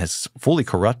sin has fully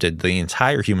corrupted the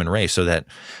entire human race, so that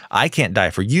I can't die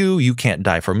for you, you can't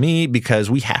die for me, because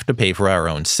we have to pay for our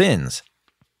own sins.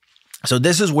 So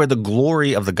this is where the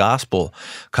glory of the gospel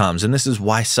comes, and this is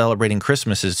why celebrating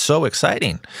Christmas is so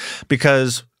exciting,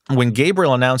 because when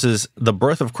Gabriel announces the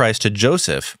birth of Christ to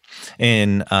Joseph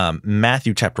in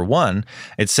Matthew chapter 1,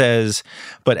 it says,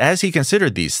 but as he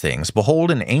considered these things,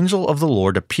 behold, an angel of the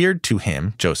Lord appeared to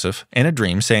him, Joseph, in a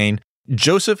dream, saying,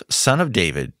 Joseph, son of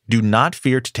David, do not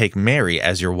fear to take Mary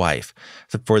as your wife,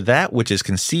 for that which is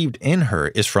conceived in her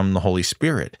is from the Holy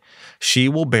Spirit. She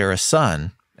will bear a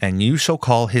son, and you shall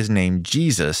call his name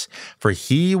Jesus, for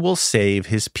he will save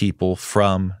his people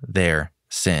from their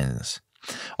sins.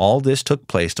 All this took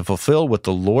place to fulfill what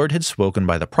the Lord had spoken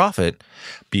by the prophet.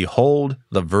 Behold,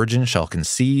 the virgin shall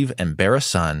conceive and bear a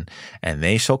son, and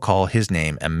they shall call his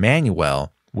name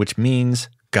Emmanuel, which means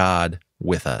God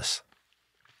with us.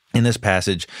 In this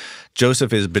passage,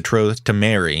 Joseph is betrothed to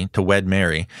Mary, to wed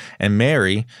Mary, and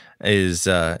Mary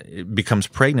becomes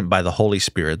pregnant by the Holy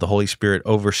Spirit. The Holy Spirit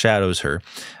overshadows her,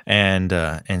 and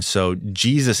so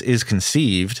Jesus is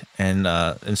conceived, and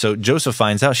so Joseph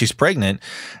finds out she's pregnant,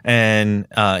 and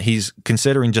he's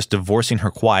considering just divorcing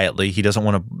her quietly. He doesn't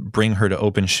want to bring her to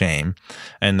open shame,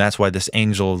 and that's why this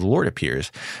angel of the Lord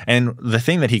appears. And the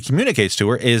thing that he communicates to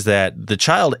her is that the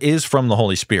child is from the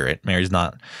Holy Spirit. Mary's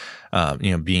not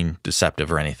being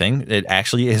deceptive or anything. It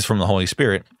actually is from the Holy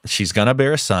Spirit. She's going to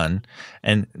bear a son,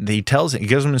 and he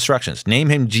gives him instructions. Name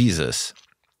him Jesus.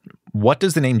 What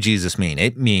does the name Jesus mean?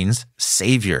 It means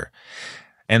Savior.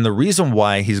 And the reason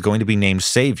why he's going to be named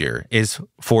Savior is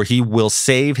for he will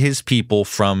save his people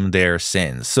from their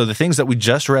sins. So the things that we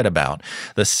just read about,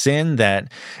 the sin that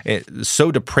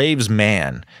so depraves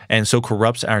man and so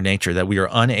corrupts our nature that we are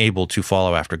unable to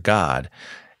follow after God,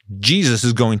 Jesus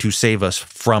is going to save us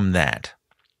from that.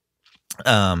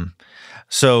 And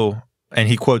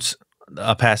he quotes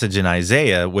a passage in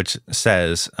Isaiah which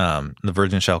says, "The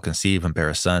virgin shall conceive and bear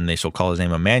a son; they shall call his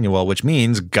name Emmanuel," which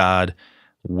means God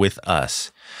with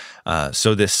us.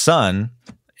 So this son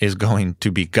is going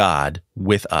to be God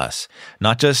with us,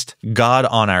 not just God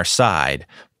on our side,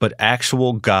 but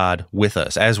actual God with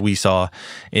us, as we saw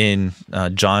in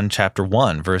John chapter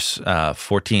 1, verse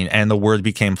 14, "And the Word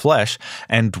became flesh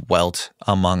and dwelt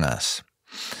among us."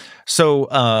 So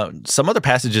some other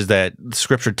passages that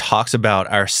Scripture talks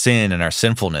about our sin and our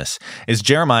sinfulness is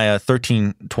Jeremiah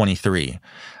 13:23.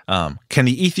 "Can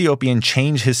the Ethiopian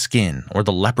change his skin or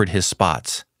the leopard his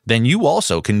spots? Then you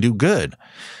also can do good."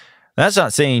 That's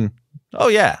not saying, oh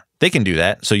yeah, they can do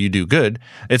that, so you do good.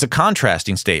 It's a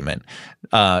contrasting statement.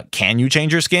 Can you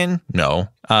change your skin? No.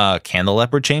 Can the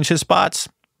leopard change his spots?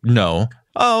 No.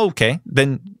 Oh, okay.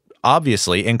 Then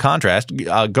obviously, in contrast,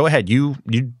 go ahead. You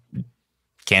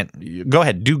can't. Go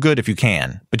ahead, do good if you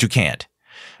can, but you can't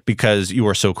because you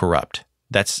are so corrupt.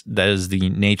 That is the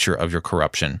nature of your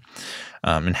corruption,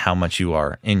 and how much you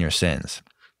are in your sins.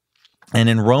 And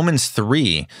in Romans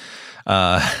 3,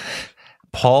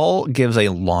 Paul gives a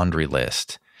laundry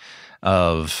list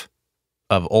of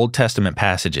Old Testament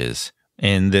passages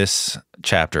in this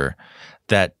chapter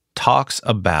that talks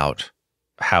about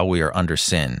how we are under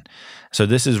sin. So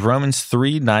this is Romans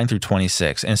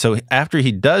 3:9-26. And so after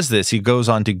he does this, he goes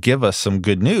on to give us some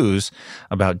good news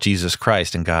about Jesus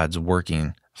Christ and God's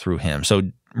working through him. So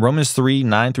Romans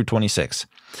 3:9-26.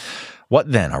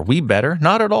 "What then? Are we better?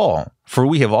 Not at all. For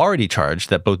we have already charged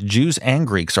that both Jews and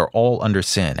Greeks are all under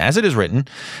sin. As it is written,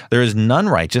 there is none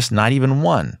righteous, not even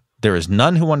one. There is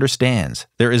none who understands.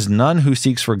 There is none who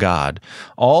seeks for God.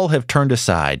 All have turned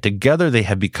aside. Together they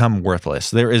have become worthless.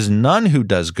 There is none who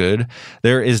does good.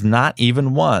 There is not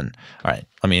even one." All right,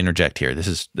 let me interject here. This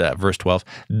is verse 12.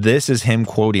 This is him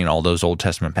quoting all those Old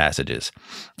Testament passages.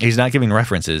 He's not giving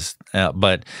references,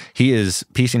 but he is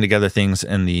piecing together things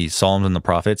in the Psalms and the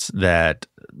prophets that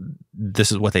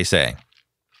this is what they say.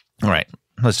 All right,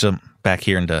 let's jump back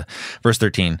here into verse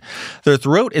 13. "Their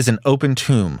throat is an open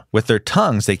tomb. With their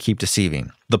tongues they keep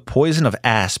deceiving. The poison of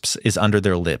asps is under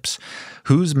their lips,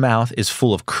 whose mouth is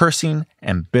full of cursing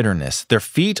and bitterness. Their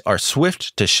feet are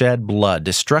swift to shed blood.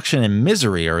 Destruction and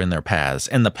misery are in their paths,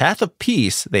 and the path of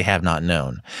peace they have not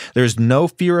known. There is no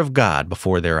fear of God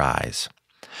before their eyes."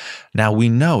 Now we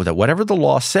know that whatever the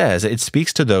law says, it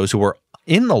speaks to those who are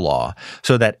in the law,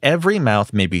 so that every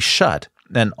mouth may be shut,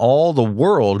 and all the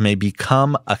world may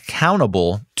become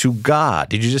accountable to God.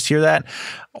 Did you just hear that?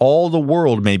 All the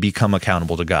world may become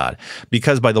accountable to God.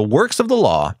 "Because by the works of the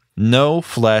law, no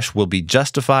flesh will be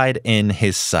justified in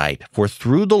his sight. For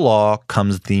through the law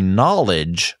comes the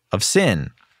knowledge of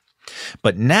sin.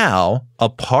 But now,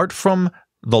 apart from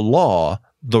the law,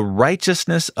 the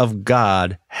righteousness of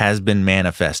God has been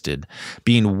manifested,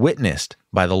 being witnessed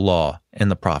by the law and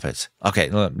the prophets." Okay,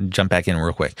 let me jump back in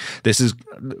real quick. This is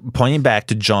pointing back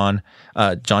to John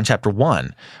chapter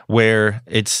 1, where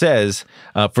it says,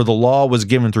 "For the law was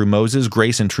given through Moses,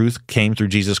 grace and truth came through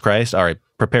Jesus Christ." All right,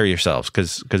 prepare yourselves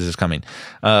because it's coming.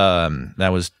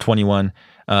 That was 21.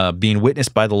 "Being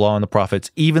witnessed by the law and the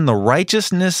prophets, even the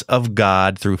righteousness of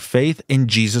God through faith in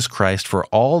Jesus Christ for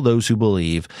all those who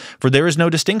believe. For there is no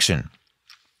distinction.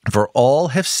 For all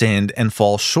have sinned and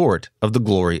fall short of the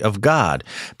glory of God,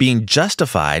 being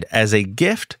justified as a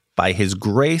gift by his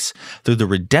grace through the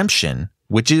redemption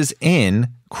which is in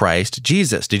Christ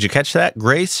Jesus." Did you catch that?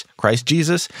 Grace, Christ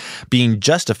Jesus, being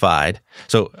justified.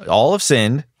 So all have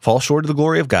sinned, fall short of the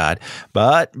glory of God,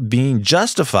 but being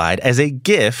justified as a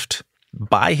gift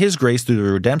by his grace through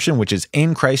the redemption which is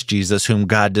in Christ Jesus, whom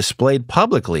God displayed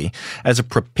publicly as a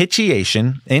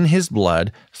propitiation in his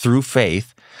blood through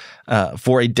faith,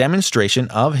 for a demonstration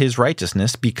of his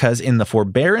righteousness, because in the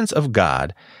forbearance of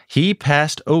God he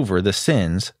passed over the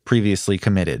sins previously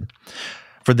committed,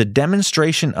 for the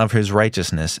demonstration of his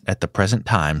righteousness at the present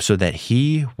time, so that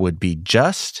he would be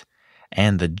just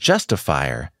and the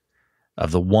justifier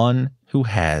of the one who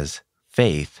has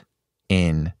faith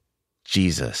in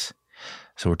Jesus.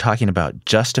 So we're talking about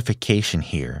justification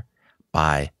here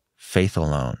by faith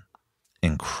alone,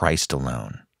 in Christ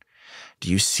alone. Do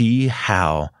you see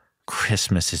how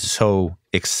Christmas is so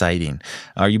exciting?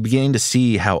 Are you beginning to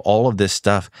see how all of this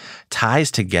stuff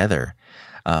ties together?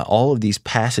 All of these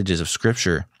passages of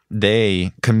Scripture,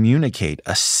 they communicate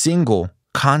a single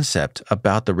concept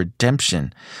about the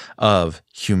redemption of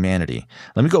humanity.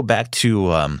 Let me go back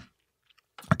to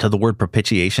to the word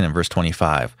propitiation in verse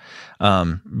 25,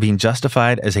 being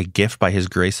justified as a gift by his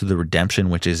grace through the redemption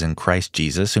which is in Christ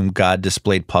Jesus, whom God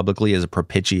displayed publicly as a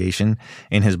propitiation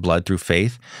in his blood through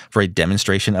faith for a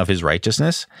demonstration of his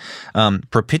righteousness.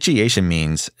 Propitiation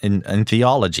means, in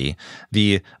theology,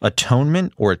 the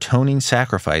atonement or atoning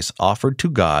sacrifice offered to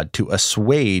God to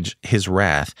assuage his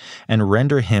wrath and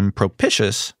render him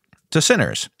propitious to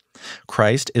sinners.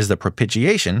 Christ is the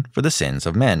propitiation for the sins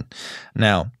of men.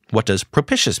 Now, what does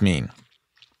propitious mean?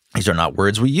 These are not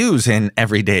words we use in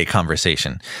everyday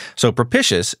conversation. So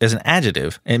propitious is an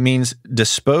adjective. It means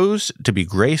disposed to be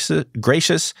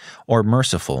gracious or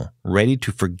merciful, ready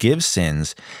to forgive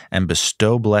sins and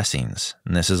bestow blessings.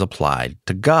 And this is applied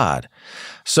to God.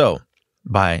 So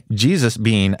by Jesus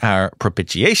being our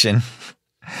propitiation,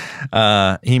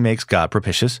 he makes God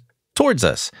propitious towards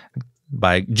us.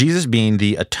 By Jesus being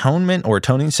the atonement or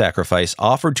atoning sacrifice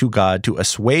offered to God to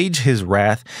assuage his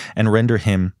wrath and render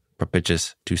him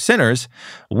propitious to sinners,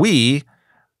 we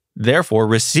therefore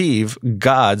receive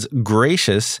God's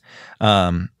gracious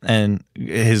and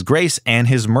his grace and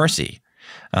his mercy.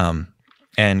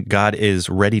 And God is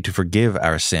ready to forgive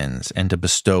our sins and to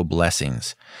bestow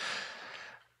blessings.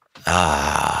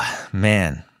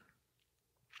 Man.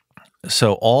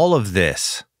 So all of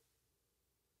this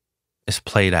is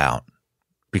played out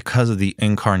because of the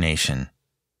incarnation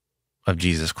of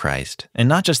Jesus Christ. And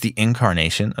not just the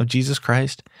incarnation of Jesus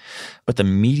Christ, but the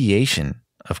mediation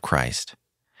of Christ.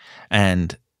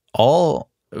 And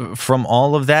from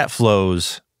all of that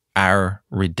flows our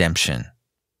redemption.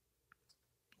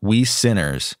 We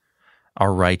sinners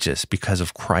are righteous because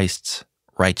of Christ's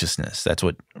righteousness. That's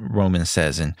what Romans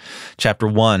says in chapter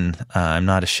 1. I'm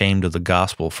not ashamed of the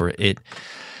gospel, for it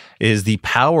is the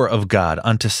power of God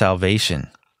unto salvation.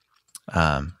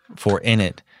 For in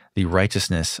it, the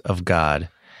righteousness of God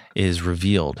is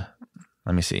revealed.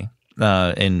 Let me see.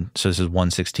 So this is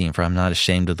 1:16, for I'm not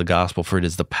ashamed of the gospel, for it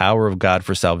is the power of God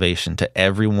for salvation to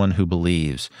everyone who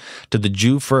believes, to the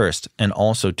Jew first, and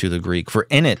also to the Greek. For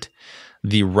in it,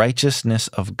 the righteousness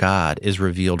of God is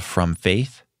revealed from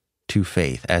faith to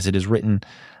faith. As it is written,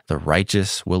 the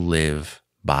righteous will live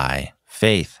by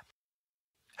faith.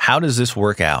 How does this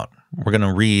work out? We're going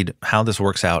to read how this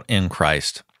works out in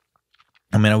Christ.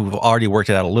 I mean, we've already worked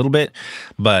it out a little bit,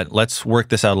 but let's work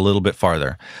this out a little bit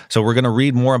farther. So we're going to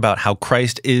read more about how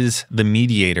Christ is the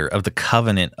mediator of the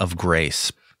covenant of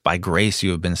grace. By grace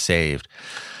you have been saved,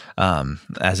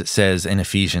 as it says in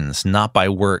Ephesians, not by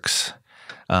works,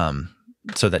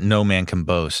 so that no man can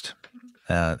boast.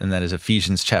 And that is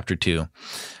Ephesians chapter 2.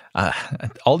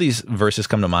 All these verses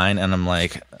come to mind, and I'm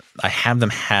like, I have them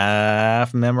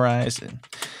half memorized,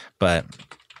 but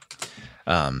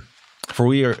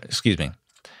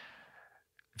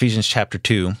Ephesians chapter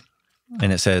 2,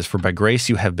 and it says, for by grace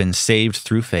you have been saved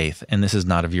through faith, and this is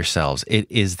not of yourselves. It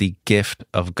is the gift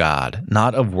of God,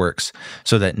 not of works,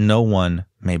 so that no one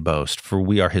may boast. For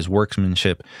we are his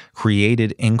workmanship,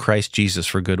 created in Christ Jesus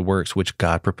for good works, which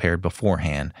God prepared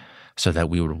beforehand, so that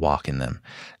we would walk in them.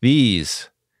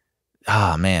 These,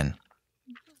 the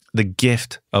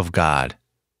gift of God.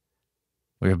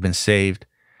 We have been saved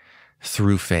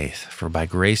through faith. For by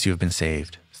grace you have been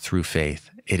saved through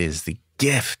faith. It is the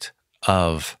gift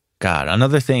of God.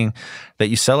 Another thing that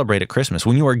you celebrate at Christmas,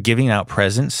 when you are giving out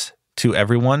presents to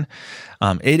everyone,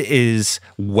 it is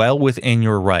well within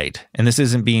your right. And this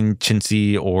isn't being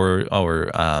chintzy or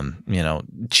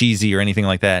cheesy or anything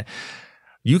like that.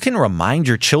 You can remind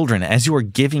your children as you are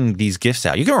giving these gifts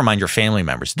out. You can remind your family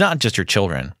members, not just your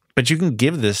children, but you can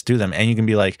give this to them and you can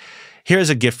be like,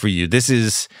 here's a gift for you. This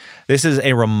is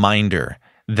a reminder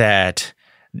that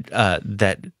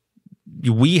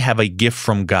we have a gift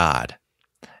from God,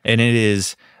 and it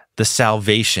is the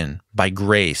salvation by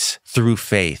grace through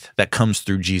faith that comes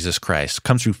through Jesus Christ,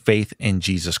 comes through faith in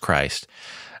Jesus Christ.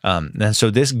 And so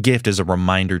this gift is a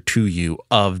reminder to you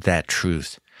of that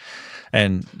truth.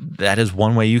 And that is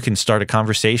one way you can start a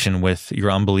conversation with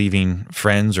your unbelieving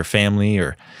friends or family,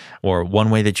 or one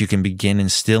way that you can begin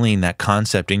instilling that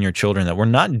concept in your children that we're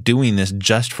not doing this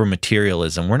just for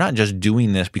materialism. We're not just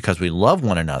doing this because we love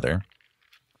one another.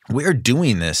 We're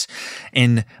doing this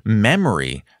in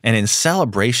memory and in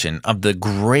celebration of the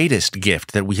greatest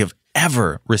gift that we have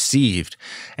ever received,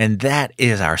 and that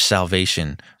is our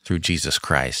salvation through Jesus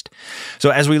Christ. So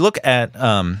as we look at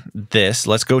this,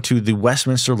 let's go to the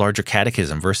Westminster Larger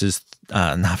Catechism,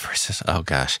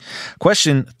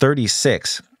 question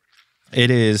 36. It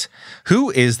is, who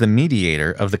is the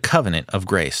mediator of the covenant of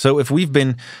grace? So if we've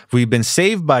been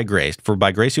saved by grace, for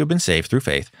by grace you have been saved through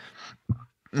faith,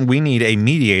 we need a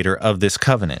mediator of this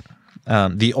covenant.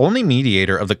 The only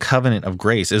mediator of the covenant of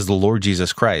grace is the Lord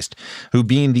Jesus Christ, who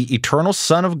being the eternal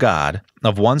Son of God,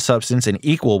 of one substance and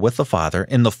equal with the Father,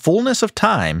 in the fullness of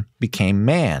time became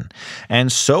man,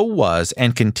 and so was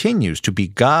and continues to be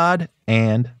God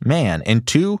and man in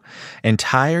two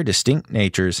entire distinct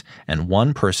natures and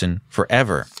one person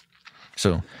forever.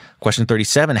 So, question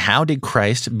 37, how did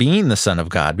Christ, being the Son of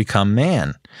God, become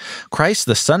man? Christ,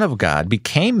 the Son of God,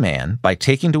 became man by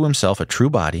taking to himself a true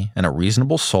body and a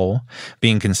reasonable soul,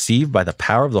 being conceived by the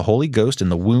power of the Holy Ghost in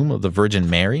the womb of the Virgin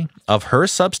Mary, of her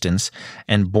substance,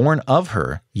 and born of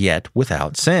her, yet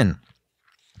without sin.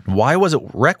 Why was it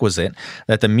requisite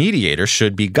that the mediator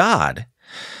should be God?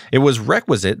 It was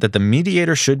requisite that the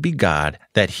mediator should be God,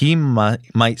 that he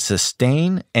might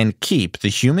sustain and keep the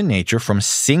human nature from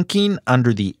sinking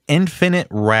under the infinite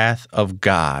wrath of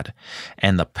God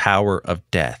and the power of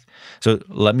death. So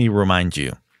let me remind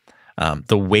you,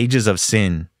 the wages of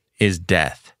sin is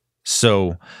death.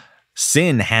 So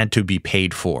sin had to be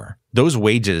paid for. Those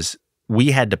wages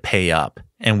we had to pay up,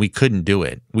 and we couldn't do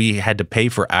it. We had to pay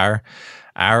for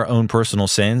our own personal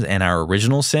sins and our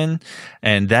original sin,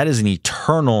 and that is an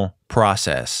eternal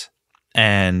process.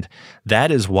 And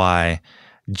that is why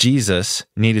Jesus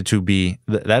needed to be,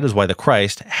 that is why the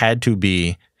Christ had to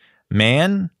be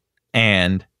man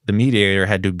and the mediator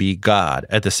had to be God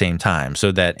at the same time,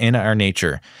 so that in our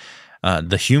nature,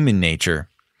 the human nature,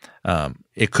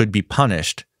 it could be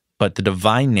punished, but the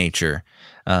divine nature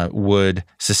would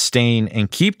sustain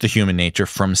and keep the human nature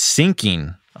from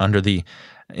sinking under the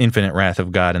infinite wrath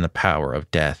of God and the power of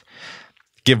death.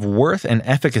 Give worth and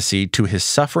efficacy to his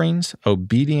sufferings,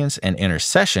 obedience, and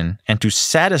intercession, and to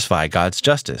satisfy God's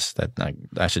justice. That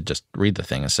I should just read the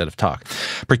thing instead of talk.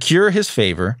 Procure his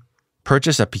favor,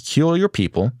 purchase a peculiar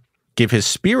people, give his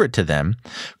spirit to them,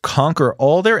 conquer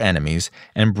all their enemies,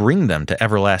 and bring them to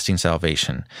everlasting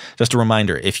salvation. Just a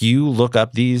reminder, if you look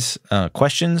up these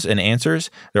questions and answers,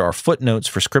 there are footnotes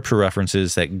for scripture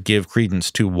references that give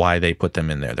credence to why they put them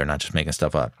in there. They're not just making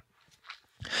stuff up.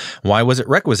 Why was it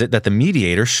requisite that the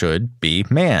mediator should be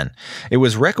man? It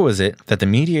was requisite that the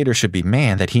mediator should be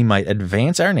man, that he might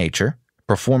advance our nature,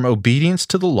 perform obedience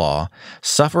to the law,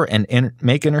 suffer and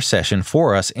make intercession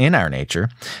for us in our nature,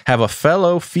 have a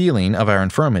fellow feeling of our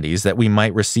infirmities, that we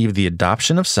might receive the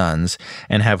adoption of sons,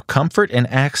 and have comfort and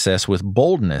access with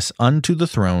boldness unto the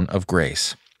throne of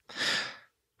grace.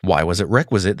 Why was it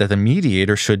requisite that the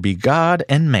mediator should be God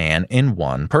and man in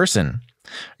one person?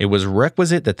 It was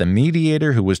requisite that the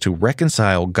mediator who was to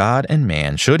reconcile God and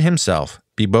man should himself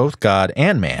be both God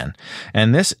and man,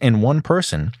 and this in one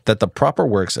person, that the proper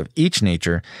works of each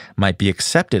nature might be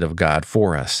accepted of God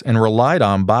for us and relied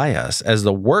on by us as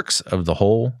the works of the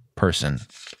whole person.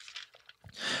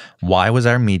 Why was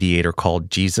our mediator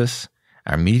called Jesus?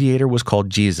 Our mediator was called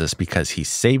Jesus because he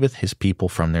saveth his people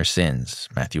from their sins.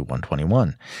 Matthew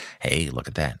 1:21. Hey, look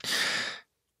at that.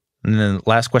 And then the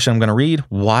last question I'm going to read,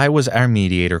 why was our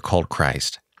mediator called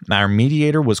Christ? Our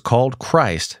mediator was called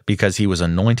Christ because he was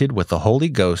anointed with the Holy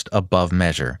Ghost above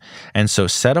measure, and so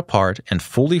set apart and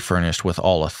fully furnished with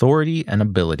all authority and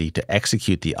ability to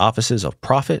execute the offices of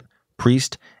prophet,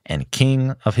 priest, and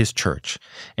king of his church,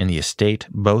 in the estate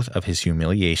both of his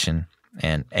humiliation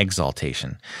and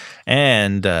exaltation.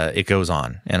 And it goes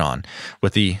on and on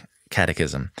with the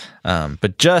catechism.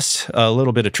 But just a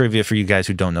little bit of trivia for you guys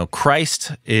who don't know.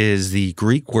 Christ is the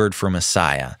Greek word for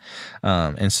Messiah.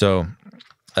 And so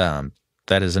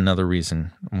that is another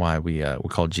reason why we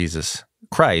call Jesus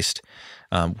Christ.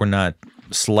 We're not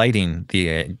slighting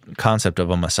the concept of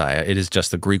a Messiah. It is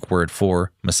just the Greek word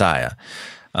for Messiah.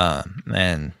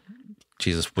 And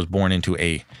Jesus was born into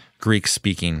a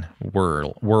Greek-speaking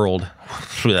world,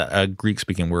 a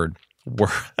Greek-speaking word.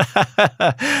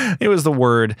 It was the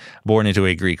word born into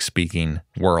a Greek-speaking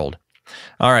world.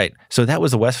 All right, so that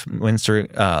was the Westminster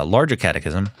Larger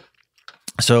Catechism.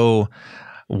 So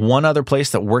one other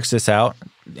place that works this out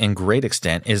in great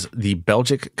extent is the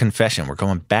Belgic Confession. We're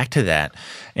going back to that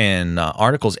in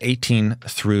Articles 18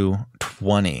 through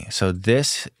 20. So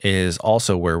this is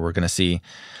also where we're going to see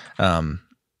the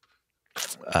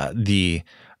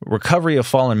recovery of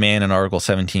fallen man in Article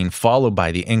 17, followed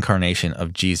by the incarnation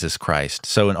of Jesus Christ.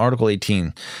 So in Article 18,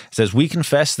 it says, "We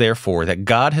confess, therefore, that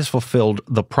God has fulfilled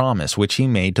the promise which he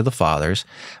made to the fathers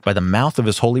by the mouth of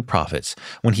his holy prophets,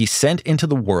 when he sent into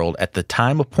the world at the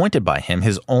time appointed by him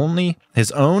his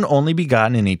own only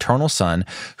begotten and eternal Son,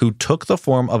 who took the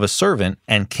form of a servant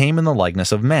and came in the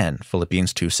likeness of men."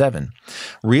 Philippians 2:7.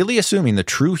 "Really assuming the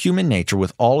true human nature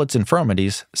with all its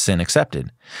infirmities, sin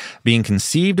accepted. being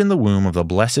conceived in the womb of the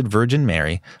Blessed Virgin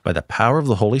Mary by the power of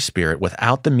the Holy Spirit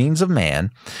without the means of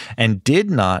man, and did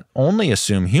not only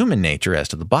assume human nature as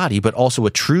to the body, but also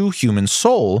a true human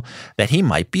soul, that he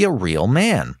might be a real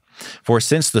man. For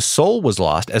since the soul was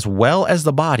lost as well as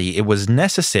the body, it was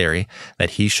necessary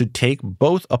that he should take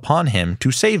both upon him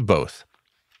to save both.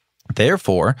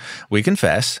 Therefore, we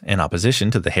confess, in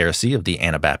opposition to the heresy of the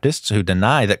Anabaptists who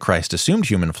deny that Christ assumed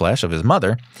human flesh of his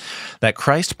mother, that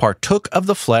Christ partook of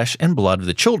the flesh and blood of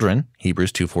the children,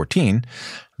 Hebrews 2:14,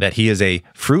 that he is a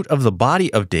fruit of the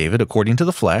body of David according to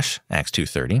the flesh, Acts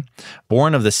 2:30,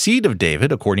 born of the seed of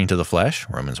David according to the flesh,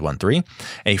 Romans 1:3,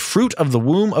 a fruit of the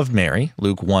womb of Mary,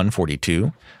 Luke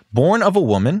 1:42, born of a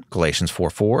woman, Galatians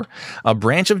 4:4, a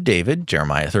branch of David,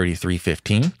 Jeremiah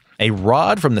 33:15, a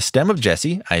rod from the stem of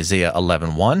Jesse, Isaiah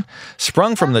 11:1,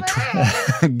 sprung from the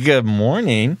good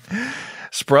morning,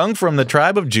 sprung from the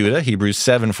tribe of Judah, Hebrews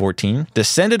 7:14,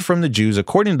 descended from the Jews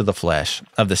according to the flesh,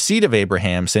 of the seed of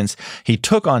Abraham, since he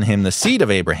took on him the seed of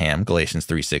Abraham, Galatians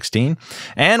 3:16,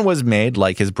 and was made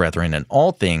like his brethren in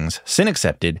all things, sin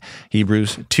accepted,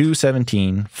 Hebrews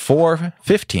 2:17,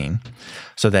 4:15,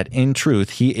 so that in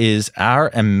truth he is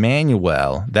our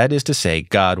Emmanuel, that is to say,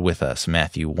 God with us,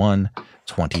 Matthew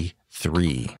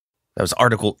 1:23. That was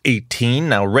Article 18.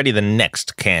 Now ready the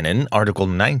next canon, Article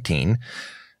 19,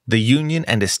 the union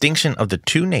and distinction of the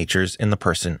two natures in the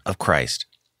person of Christ.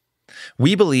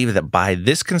 We believe that by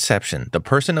this conception, the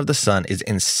person of the Son is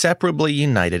inseparably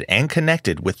united and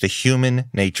connected with the human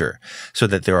nature, so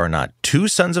that there are not two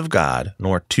sons of God,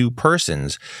 nor two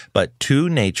persons, but two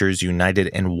natures united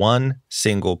in one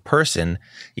single person,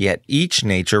 yet each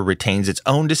nature retains its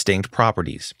own distinct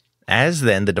properties. As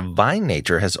then, the divine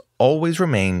nature has always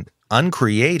remained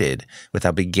uncreated,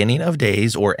 without beginning of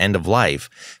days or end of life,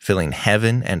 filling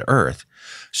heaven and earth,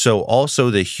 so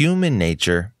also has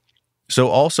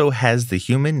the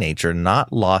human nature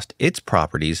not lost its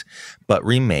properties, but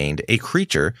remained a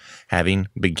creature, having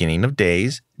beginning of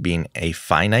days, being a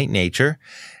finite nature,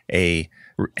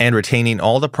 and retaining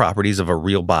all the properties of a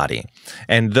real body.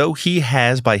 And though he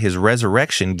has by his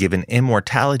resurrection given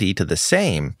immortality to the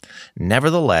same,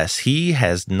 nevertheless he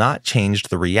has not changed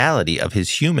the reality of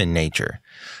his human nature.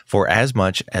 For as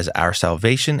much as our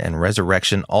salvation and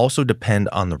resurrection also depend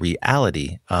on the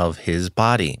reality of his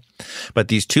body. But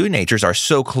these two natures are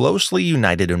so closely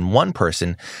united in one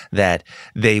person that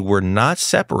they were not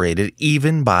separated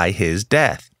even by his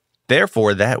death.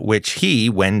 Therefore, that which he,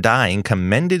 when dying,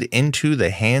 commended into the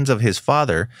hands of his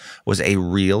Father was a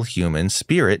real human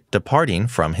spirit departing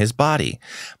from his body.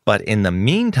 But in the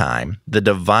meantime, the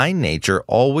divine nature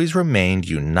always remained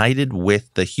united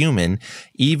with the human,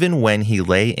 even when he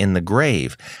lay in the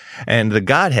grave. And the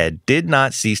Godhead did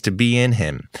not cease to be in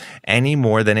him, any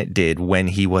more than it did when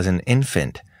he was an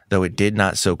infant, though it did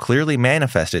not so clearly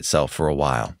manifest itself for a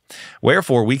while.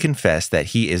 Wherefore we confess that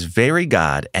he is very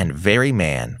God and very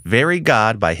man, very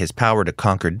God by his power to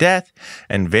conquer death,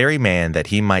 and very man that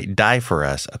he might die for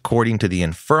us according to the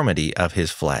infirmity of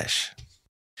his flesh.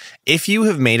 If you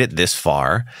have made it this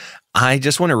far, I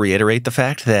just want to reiterate the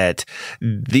fact that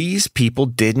these people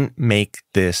didn't make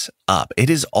this up. It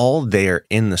is all there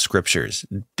in the scriptures.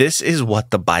 This is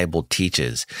what the Bible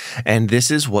teaches, and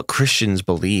this is what Christians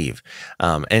believe.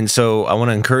 And so I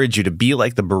want to encourage you to be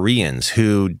like the Bereans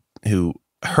who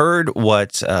heard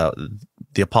what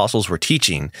the apostles were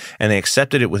teaching, and they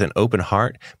accepted it with an open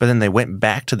heart, but then they went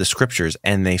back to the scriptures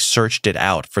and they searched it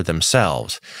out for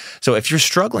themselves. So if you're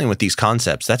struggling with these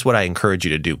concepts, that's what I encourage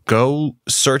you to do. Go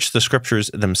search the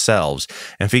scriptures themselves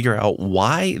and figure out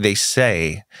why they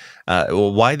say,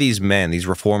 why these men, these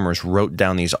reformers wrote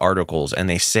down these articles and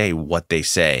they say what they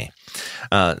say.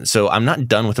 So I'm not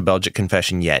done with the Belgic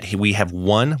Confession yet. We have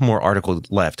one more article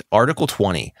left, Article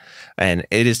 20, and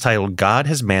it is titled, God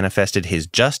has manifested his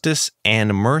justice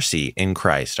and mercy in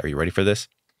Christ. Are you ready for this?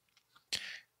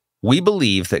 We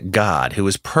believe that God, who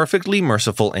is perfectly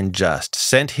merciful and just,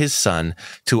 sent his Son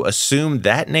to assume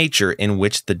that nature in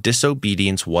which the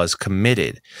disobedience was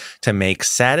committed, to make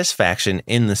satisfaction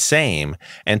in the same,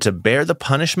 and to bear the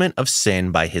punishment of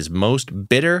sin by his most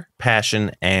bitter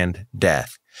passion and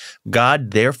death.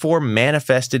 God therefore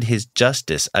manifested his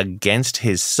justice against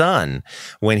his Son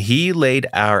when he laid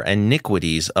our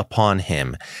iniquities upon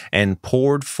him and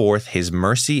poured forth his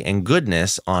mercy and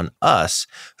goodness on us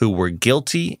who were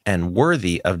guilty and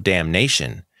worthy of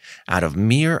damnation, out of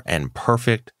mere and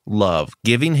perfect love,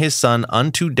 giving his Son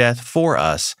unto death for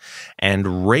us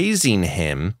and raising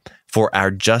him for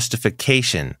our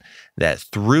justification, that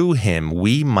through him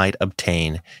we might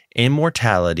obtain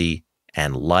immortality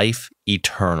and life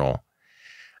eternal.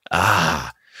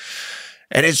 And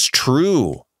it's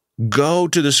true. Go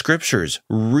to the scriptures,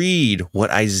 read what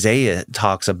Isaiah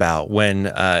talks about when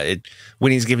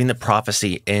he's giving the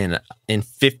prophecy in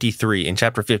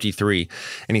chapter 53,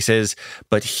 and he says,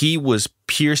 "But he was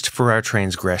pierced for our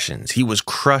transgressions, he was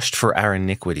crushed for our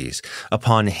iniquities.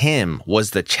 Upon him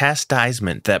was the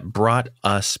chastisement that brought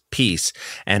us peace,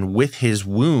 and with his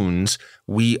wounds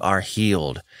we are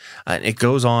healed." It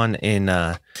goes on in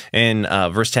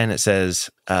verse 10. It says,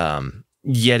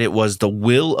 "Yet it was the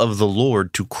will of the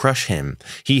Lord to crush him.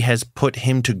 He has put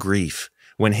him to grief.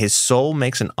 When his soul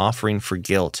makes an offering for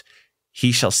guilt,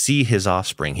 he shall see his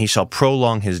offspring. He shall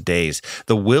prolong his days.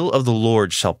 The will of the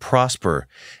Lord shall prosper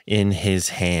in his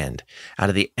hand. Out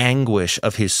of the anguish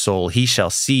of his soul he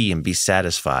shall see and be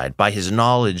satisfied. By his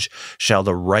knowledge shall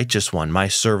the righteous one, my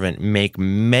servant, make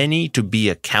many to be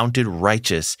accounted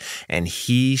righteous, and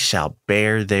he shall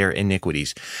bear their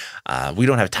iniquities." We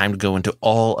don't have time to go into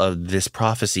all of this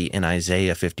prophecy in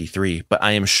Isaiah 53, but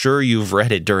I am sure you've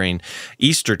read it during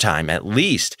Easter time, at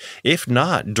least, if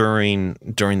not during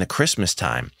the Christmas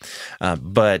time.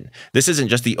 But this isn't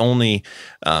just the only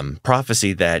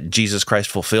prophecy that Jesus Christ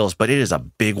fulfills, but it is a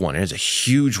big one. It is a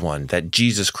huge one that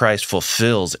Jesus Christ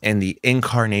fulfills in the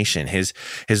Incarnation, his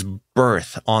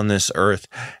birth on this earth,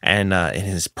 and in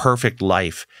his perfect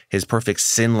life, his perfect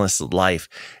sinless life,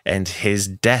 and his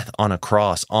death on a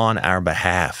cross on our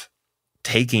behalf,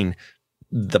 taking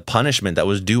the punishment that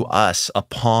was due us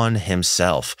upon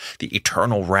himself, the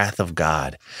eternal wrath of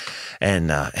God.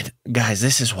 And guys,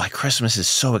 this is why Christmas is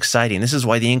so exciting. This is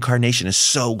why the Incarnation is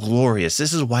so glorious.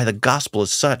 This is why the gospel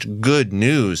is such good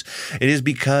news. It is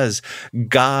because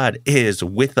God is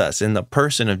with us in the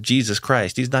person of Jesus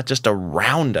Christ. He's not just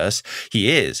around us. He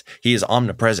is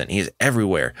omnipresent. He is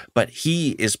everywhere, but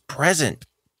he is present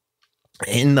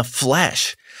in the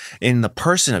flesh, in the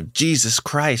person of Jesus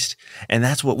Christ. And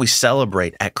that's what we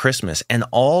celebrate at Christmas, and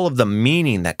all of the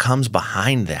meaning that comes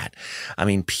behind that. I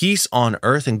mean, peace on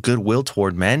earth and goodwill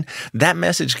toward men. That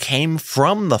message came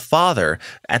from the Father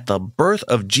at the birth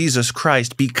of Jesus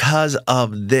Christ because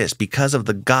of this, because of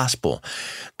the gospel.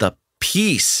 The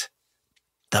peace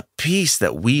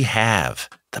that we have,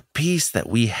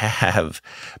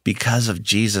 because of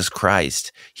Jesus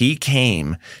Christ. He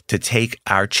came to take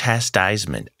our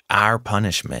chastisement, our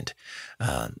punishment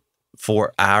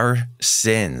for our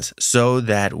sins, so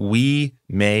that we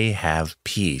may have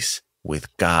peace with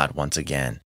God once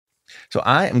again. So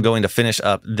I am going to finish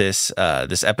up this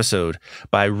episode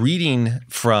by reading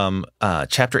from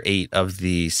chapter 8 of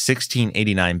the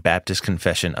 1689 Baptist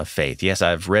Confession of Faith. Yes,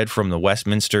 I've read from the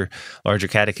Westminster Larger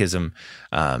Catechism,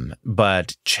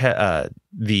 but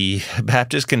the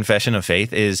Baptist Confession of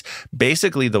Faith is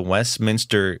basically the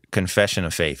Westminster Confession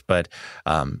of Faith, but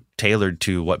tailored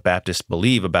to what Baptists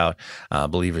believe about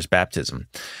believers' baptism.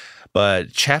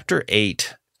 But chapter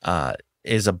 8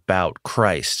 is about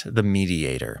Christ, the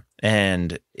mediator.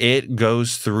 And it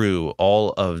goes through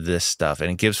all of this stuff,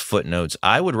 and it gives footnotes.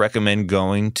 I would recommend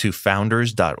going to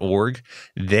founders.org.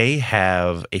 They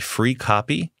have a free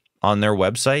copy on their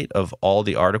website of all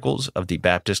the articles of the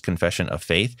Baptist Confession of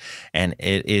Faith, and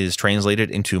it is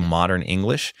translated into modern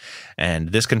English.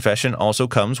 And this confession also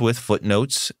comes with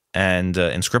footnotes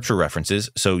and scripture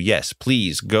references. So yes,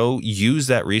 please go use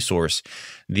that resource.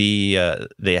 They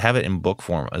have it in book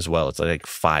form as well. It's like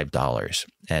 $5,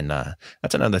 and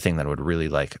that's another thing that I would really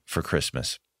like for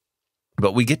Christmas.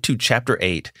 But we get to chapter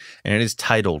 8, and it is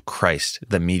titled Christ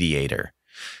the Mediator,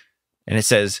 and it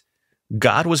says,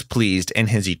 "God was pleased in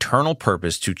his eternal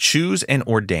purpose to choose and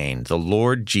ordain the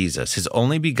Lord Jesus, his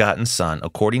only begotten Son,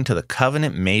 according to the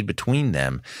covenant made between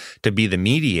them, to be the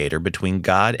mediator between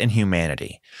God and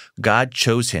humanity. God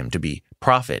chose him to be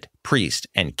prophet, priest,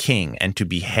 and king, and to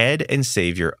be head and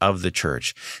savior of the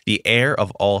church, the heir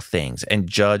of all things, and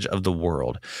judge of the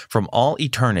world. From all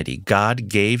eternity, God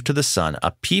gave to the Son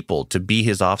a people to be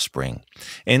his offspring.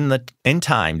 In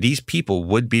time, these people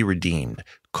would be redeemed,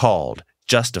 called,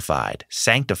 justified,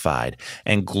 sanctified,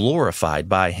 and glorified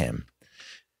by him.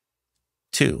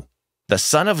 2. The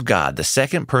Son of God, the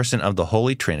second person of the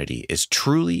Holy Trinity, is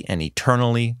truly and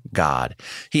eternally God.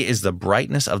 He is the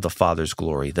brightness of the Father's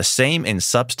glory, the same in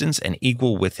substance and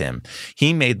equal with him.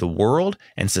 He made the world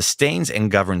and sustains and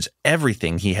governs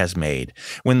everything he has made.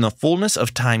 When the fullness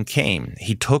of time came,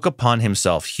 he took upon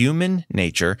himself human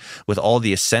nature with all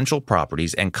the essential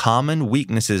properties and common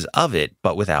weaknesses of it,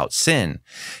 but without sin.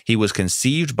 He was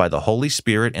conceived by the Holy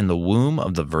Spirit in the womb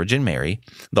of the Virgin Mary.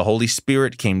 The Holy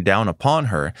Spirit came down upon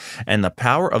her, and the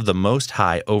power of the Most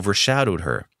High overshadowed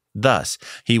her. Thus,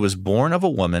 he was born of a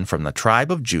woman from the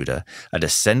tribe of Judah, a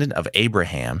descendant of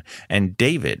Abraham and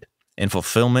David, in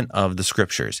fulfillment of the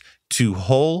Scriptures, to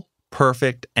whole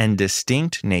perfect, and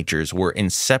distinct natures were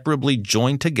inseparably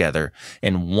joined together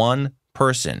in one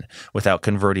person without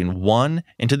converting one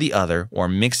into the other or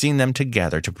mixing them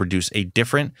together to produce a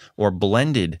different or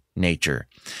blended nature.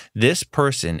 This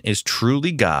person is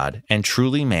truly God and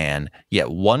truly man,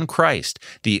 yet one Christ,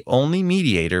 the only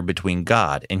mediator between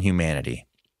God and humanity.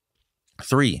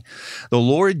 3. The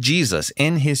Lord Jesus,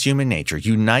 in his human nature,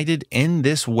 united in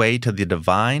this way to the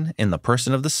divine in the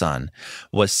person of the Son,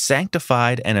 was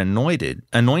sanctified and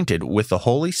anointed with the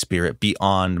Holy Spirit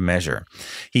beyond measure.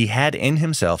 He had in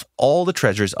himself all the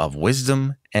treasures of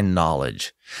wisdom and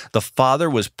knowledge. The Father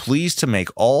was pleased to make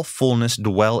all fullness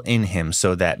dwell in him,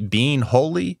 so that being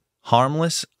holy,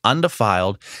 harmless,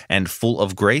 undefiled, and full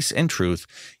of grace and truth,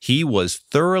 he was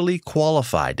thoroughly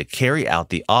qualified to carry out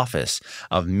the office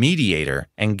of mediator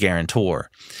and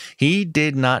guarantor. He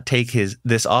did not take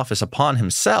this office upon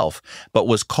himself, but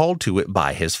was called to it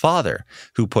by his Father,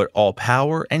 who put all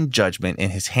power and judgment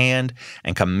in his hand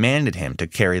and commanded him to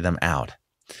carry them out.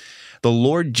 The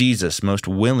Lord Jesus most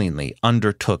willingly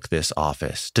undertook this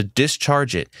office. To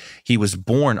discharge it, he was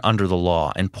born under the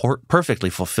law and perfectly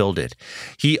fulfilled it.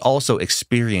 He also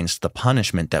experienced the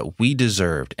punishment that we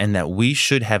deserved and that we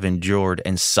should have endured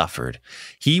and suffered.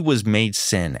 He was made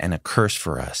sin and a curse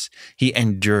for us. He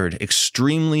endured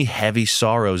extremely heavy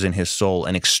sorrows in his soul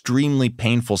and extremely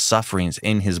painful sufferings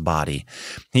in his body.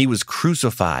 He was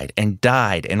crucified and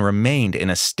died and remained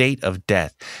in a state of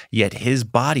death, yet his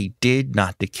body did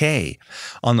not decay.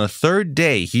 On the third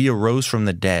day, he arose from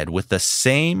the dead with the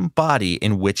same body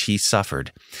in which he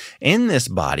suffered. In this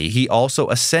body, he also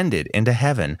ascended into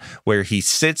heaven, where he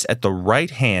sits at the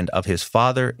right hand of his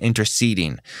Father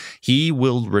interceding. He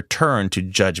will return to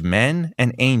judge men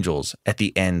and angels at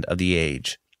the end of the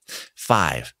age.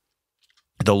 5.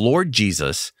 The Lord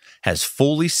Jesus has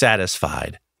fully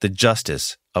satisfied the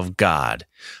justice of God,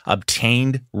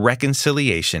 obtained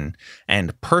reconciliation,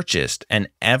 and purchased an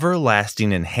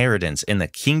everlasting inheritance in the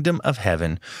kingdom of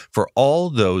heaven for all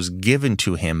those given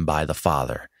to him by the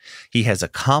Father. He has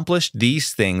accomplished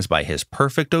these things by his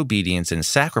perfect obedience and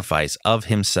sacrifice of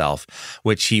himself,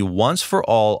 which he once for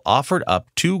all offered up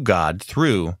to God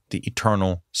through the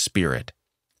eternal Spirit.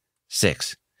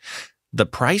 6. The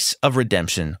price of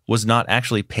redemption was not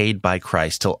actually paid by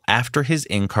Christ till after his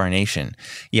incarnation,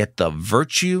 yet the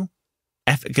virtue,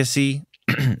 efficacy,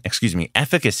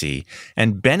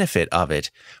 and benefit of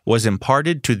it was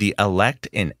imparted to the elect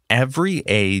in every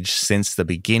age since the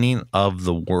beginning of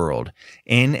the world,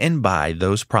 in and by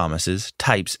those promises,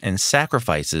 types, and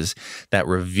sacrifices that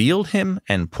revealed him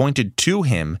and pointed to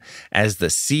him as the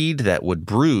seed that would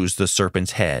bruise the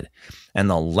serpent's head, and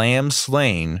the Lamb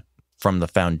slain from the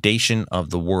foundation of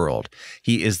the world.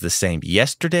 He is the same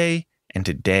yesterday and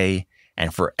today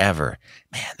and forever.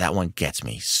 Man, that one gets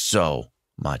me so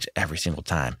much every single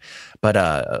time. But,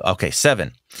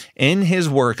 7. In his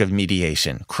work of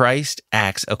mediation, Christ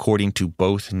acts according to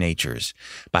both natures,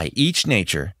 by each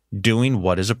nature doing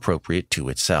what is appropriate to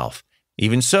itself.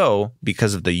 Even so,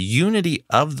 because of the unity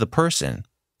of the person,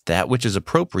 that which is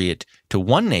appropriate to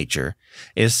one nature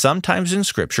is sometimes in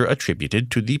Scripture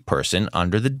attributed to the person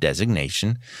under the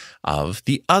designation of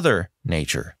the other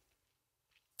nature.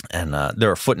 And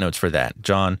there are footnotes for that.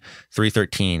 John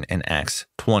 3:13 and Acts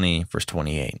 20, verse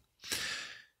 28.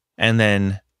 And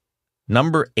then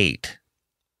number 8.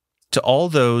 To all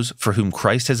those for whom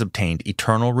Christ has obtained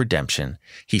eternal redemption,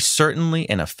 he certainly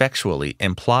and effectually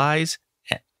applies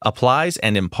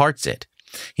and imparts it.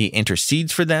 He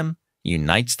intercedes for them,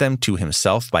 unites them to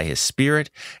himself by his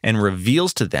Spirit, and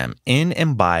reveals to them in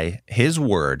and by his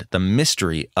word the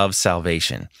mystery of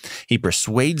salvation. He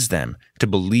persuades them to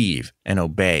believe and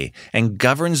obey, and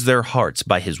governs their hearts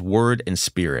by his word and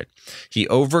Spirit. He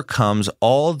overcomes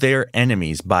all their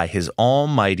enemies by his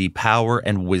almighty power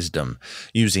and wisdom,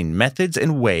 using methods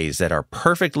and ways that are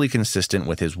perfectly consistent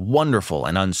with his wonderful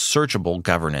and unsearchable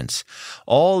governance.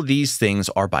 All these things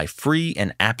are by free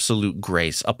and absolute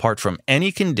grace, apart from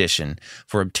any condition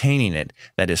for obtaining it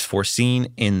that is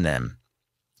foreseen in them.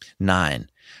 9.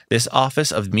 This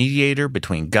office of mediator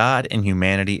between God and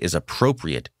humanity is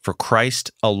appropriate for Christ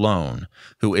alone,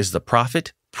 who is the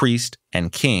prophet, priest,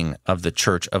 and king of the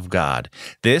Church of God.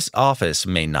 This office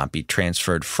may not be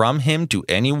transferred from him to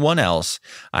anyone else,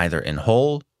 either in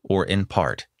whole or in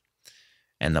part.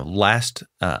 And the last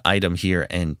item here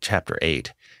in chapter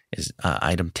 8 is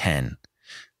item 10.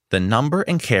 The number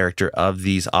and character of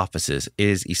these offices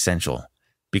is essential.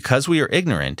 Because we are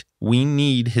ignorant, we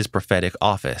need his prophetic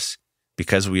office.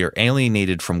 Because we are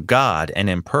alienated from God and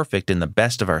imperfect in the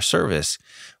best of our service,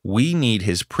 we need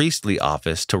his priestly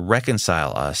office to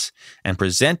reconcile us and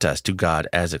present us to God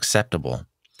as acceptable.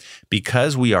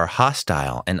 because we are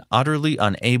hostile and utterly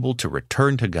unable to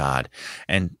return to God,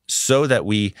 and so that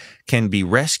we can be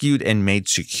rescued and made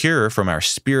secure from our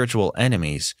spiritual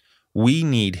enemies, we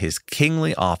need his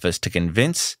kingly office to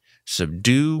convince,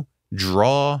 subdue,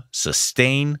 draw,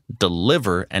 sustain,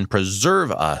 deliver, and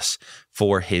preserve us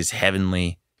for his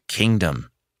heavenly kingdom.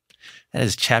 That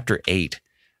is chapter 8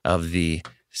 of the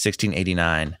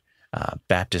 1689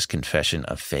 Baptist Confession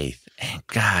of Faith. And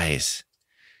guys,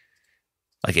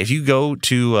 like if you go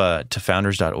to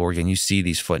founders.org and you see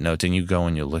these footnotes and you go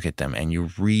and you look at them and you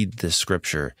read this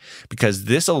scripture, because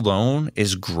this alone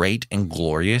is great and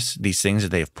glorious, these things that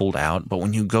they have pulled out. But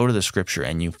when you go to the scripture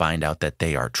and you find out that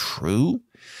they are true,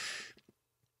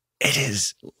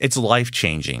 it's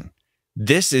life-changing.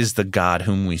 This is the God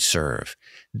whom we serve.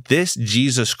 This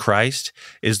Jesus Christ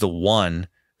is the one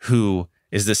who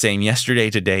is the same yesterday,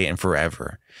 today, and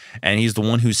forever. And he's the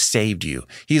one who saved you.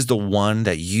 He's the one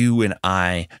that you and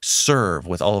I serve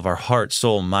with all of our heart,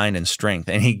 soul, mind, and strength.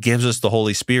 And he gives us the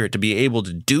Holy Spirit to be able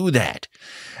to do that.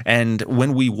 And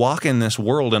when we walk in this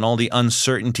world and all the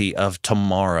uncertainty of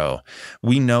tomorrow,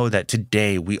 we know that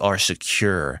today we are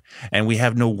secure and we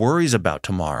have no worries about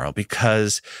tomorrow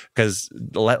because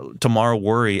let tomorrow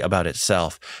worry about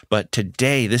itself. But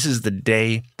today, this is the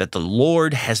day that the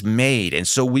Lord has made. And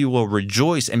so we will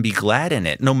rejoice and be glad in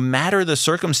it. No matter the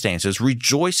circumstances,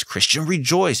 rejoice, Christian,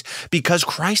 rejoice, because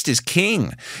Christ is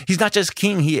King. He's not just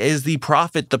King, he is the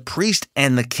prophet, the priest,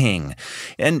 and the King.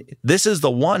 And this is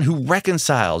the one who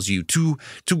reconciles you to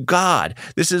God.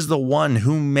 This is the one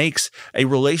who makes a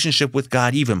relationship with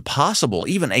God even possible,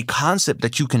 even a concept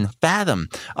that you can fathom.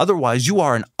 Otherwise, you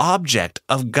are an object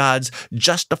of God's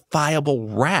justifiable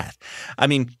wrath. I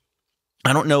mean,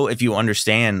 I don't know if you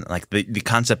understand like the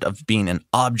concept of being an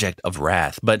object of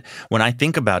wrath, but when I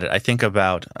think about it, I think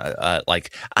about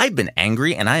like I've been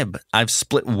angry and I've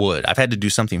split wood. I've had to do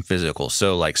something physical,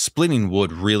 so like splitting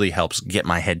wood really helps get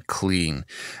my head clean.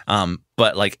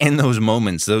 But like in those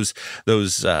moments, those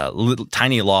little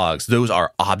tiny logs, those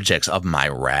are objects of my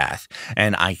wrath,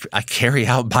 and I carry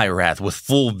out my wrath with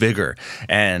full vigor,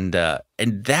 and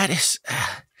that is.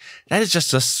 That is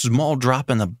just a small drop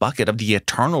in the bucket of the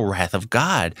eternal wrath of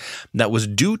God that was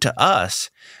due to us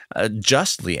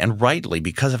justly and rightly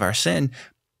because of our sin,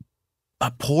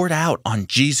 but poured out on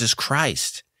Jesus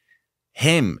Christ.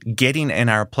 Him getting in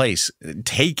our place,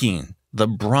 taking the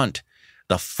brunt,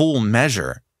 the full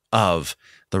measure of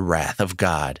the wrath of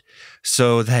God,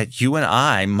 so that you and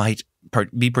I might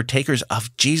be partakers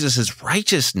of Jesus'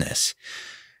 righteousness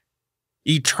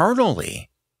eternally.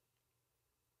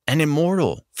 And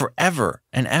immortal forever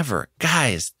and ever.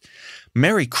 Guys,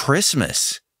 Merry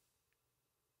Christmas.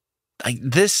 Like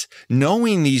this,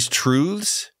 knowing these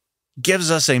truths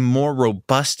gives us a more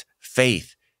robust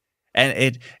faith, and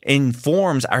it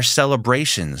informs our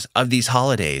celebrations of these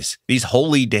holidays, these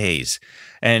holy days.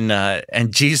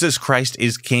 And Jesus Christ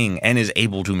is King and is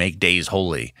able to make days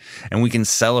holy, and we can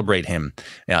celebrate him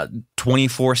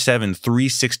 24/7,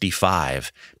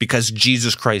 365, because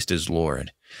Jesus Christ is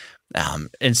Lord.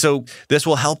 And so this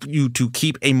will help you to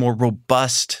keep a more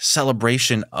robust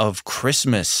celebration of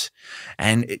Christmas,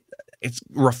 and it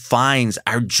refines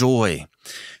our joy.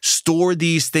 Store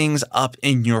these things up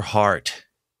in your heart.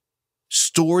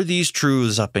 Store these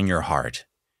truths up in your heart.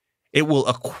 It will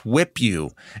equip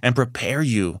you and prepare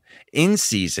you in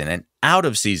season and out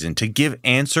of season to give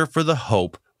answer for the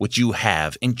hope which you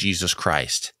have in Jesus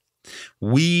Christ.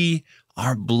 We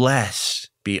are blessed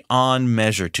beyond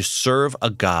measure to serve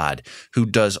a God who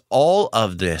does all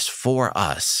of this for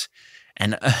us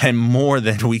and more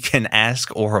than we can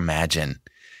ask or imagine.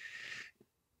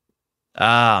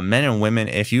 Men and women,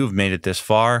 if you've made it this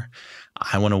far,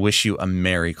 I want to wish you a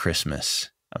Merry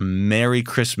Christmas. A Merry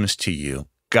Christmas to you.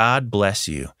 God bless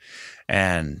you.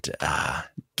 And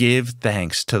give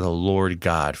thanks to the Lord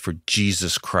God for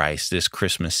Jesus Christ this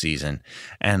Christmas season,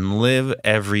 and live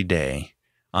every day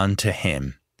unto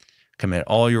him. Commit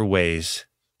all your ways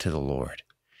to the Lord.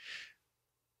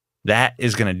 That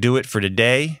is going to do it for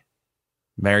today.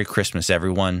 Merry Christmas,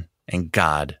 everyone, and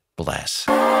God bless.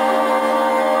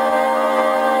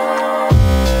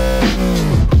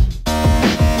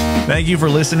 Thank you for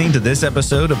listening to this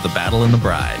episode of The Battle and the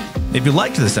Bride. If you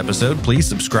liked this episode, please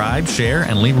subscribe, share,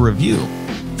 and leave a review.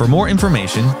 For more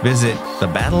information, visit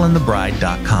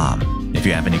thebattleandthebride.com. If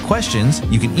you have any questions,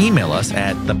 you can email us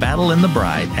at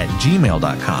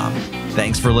thebattleandthebride@gmail.com.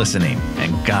 Thanks for listening,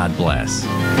 and God bless.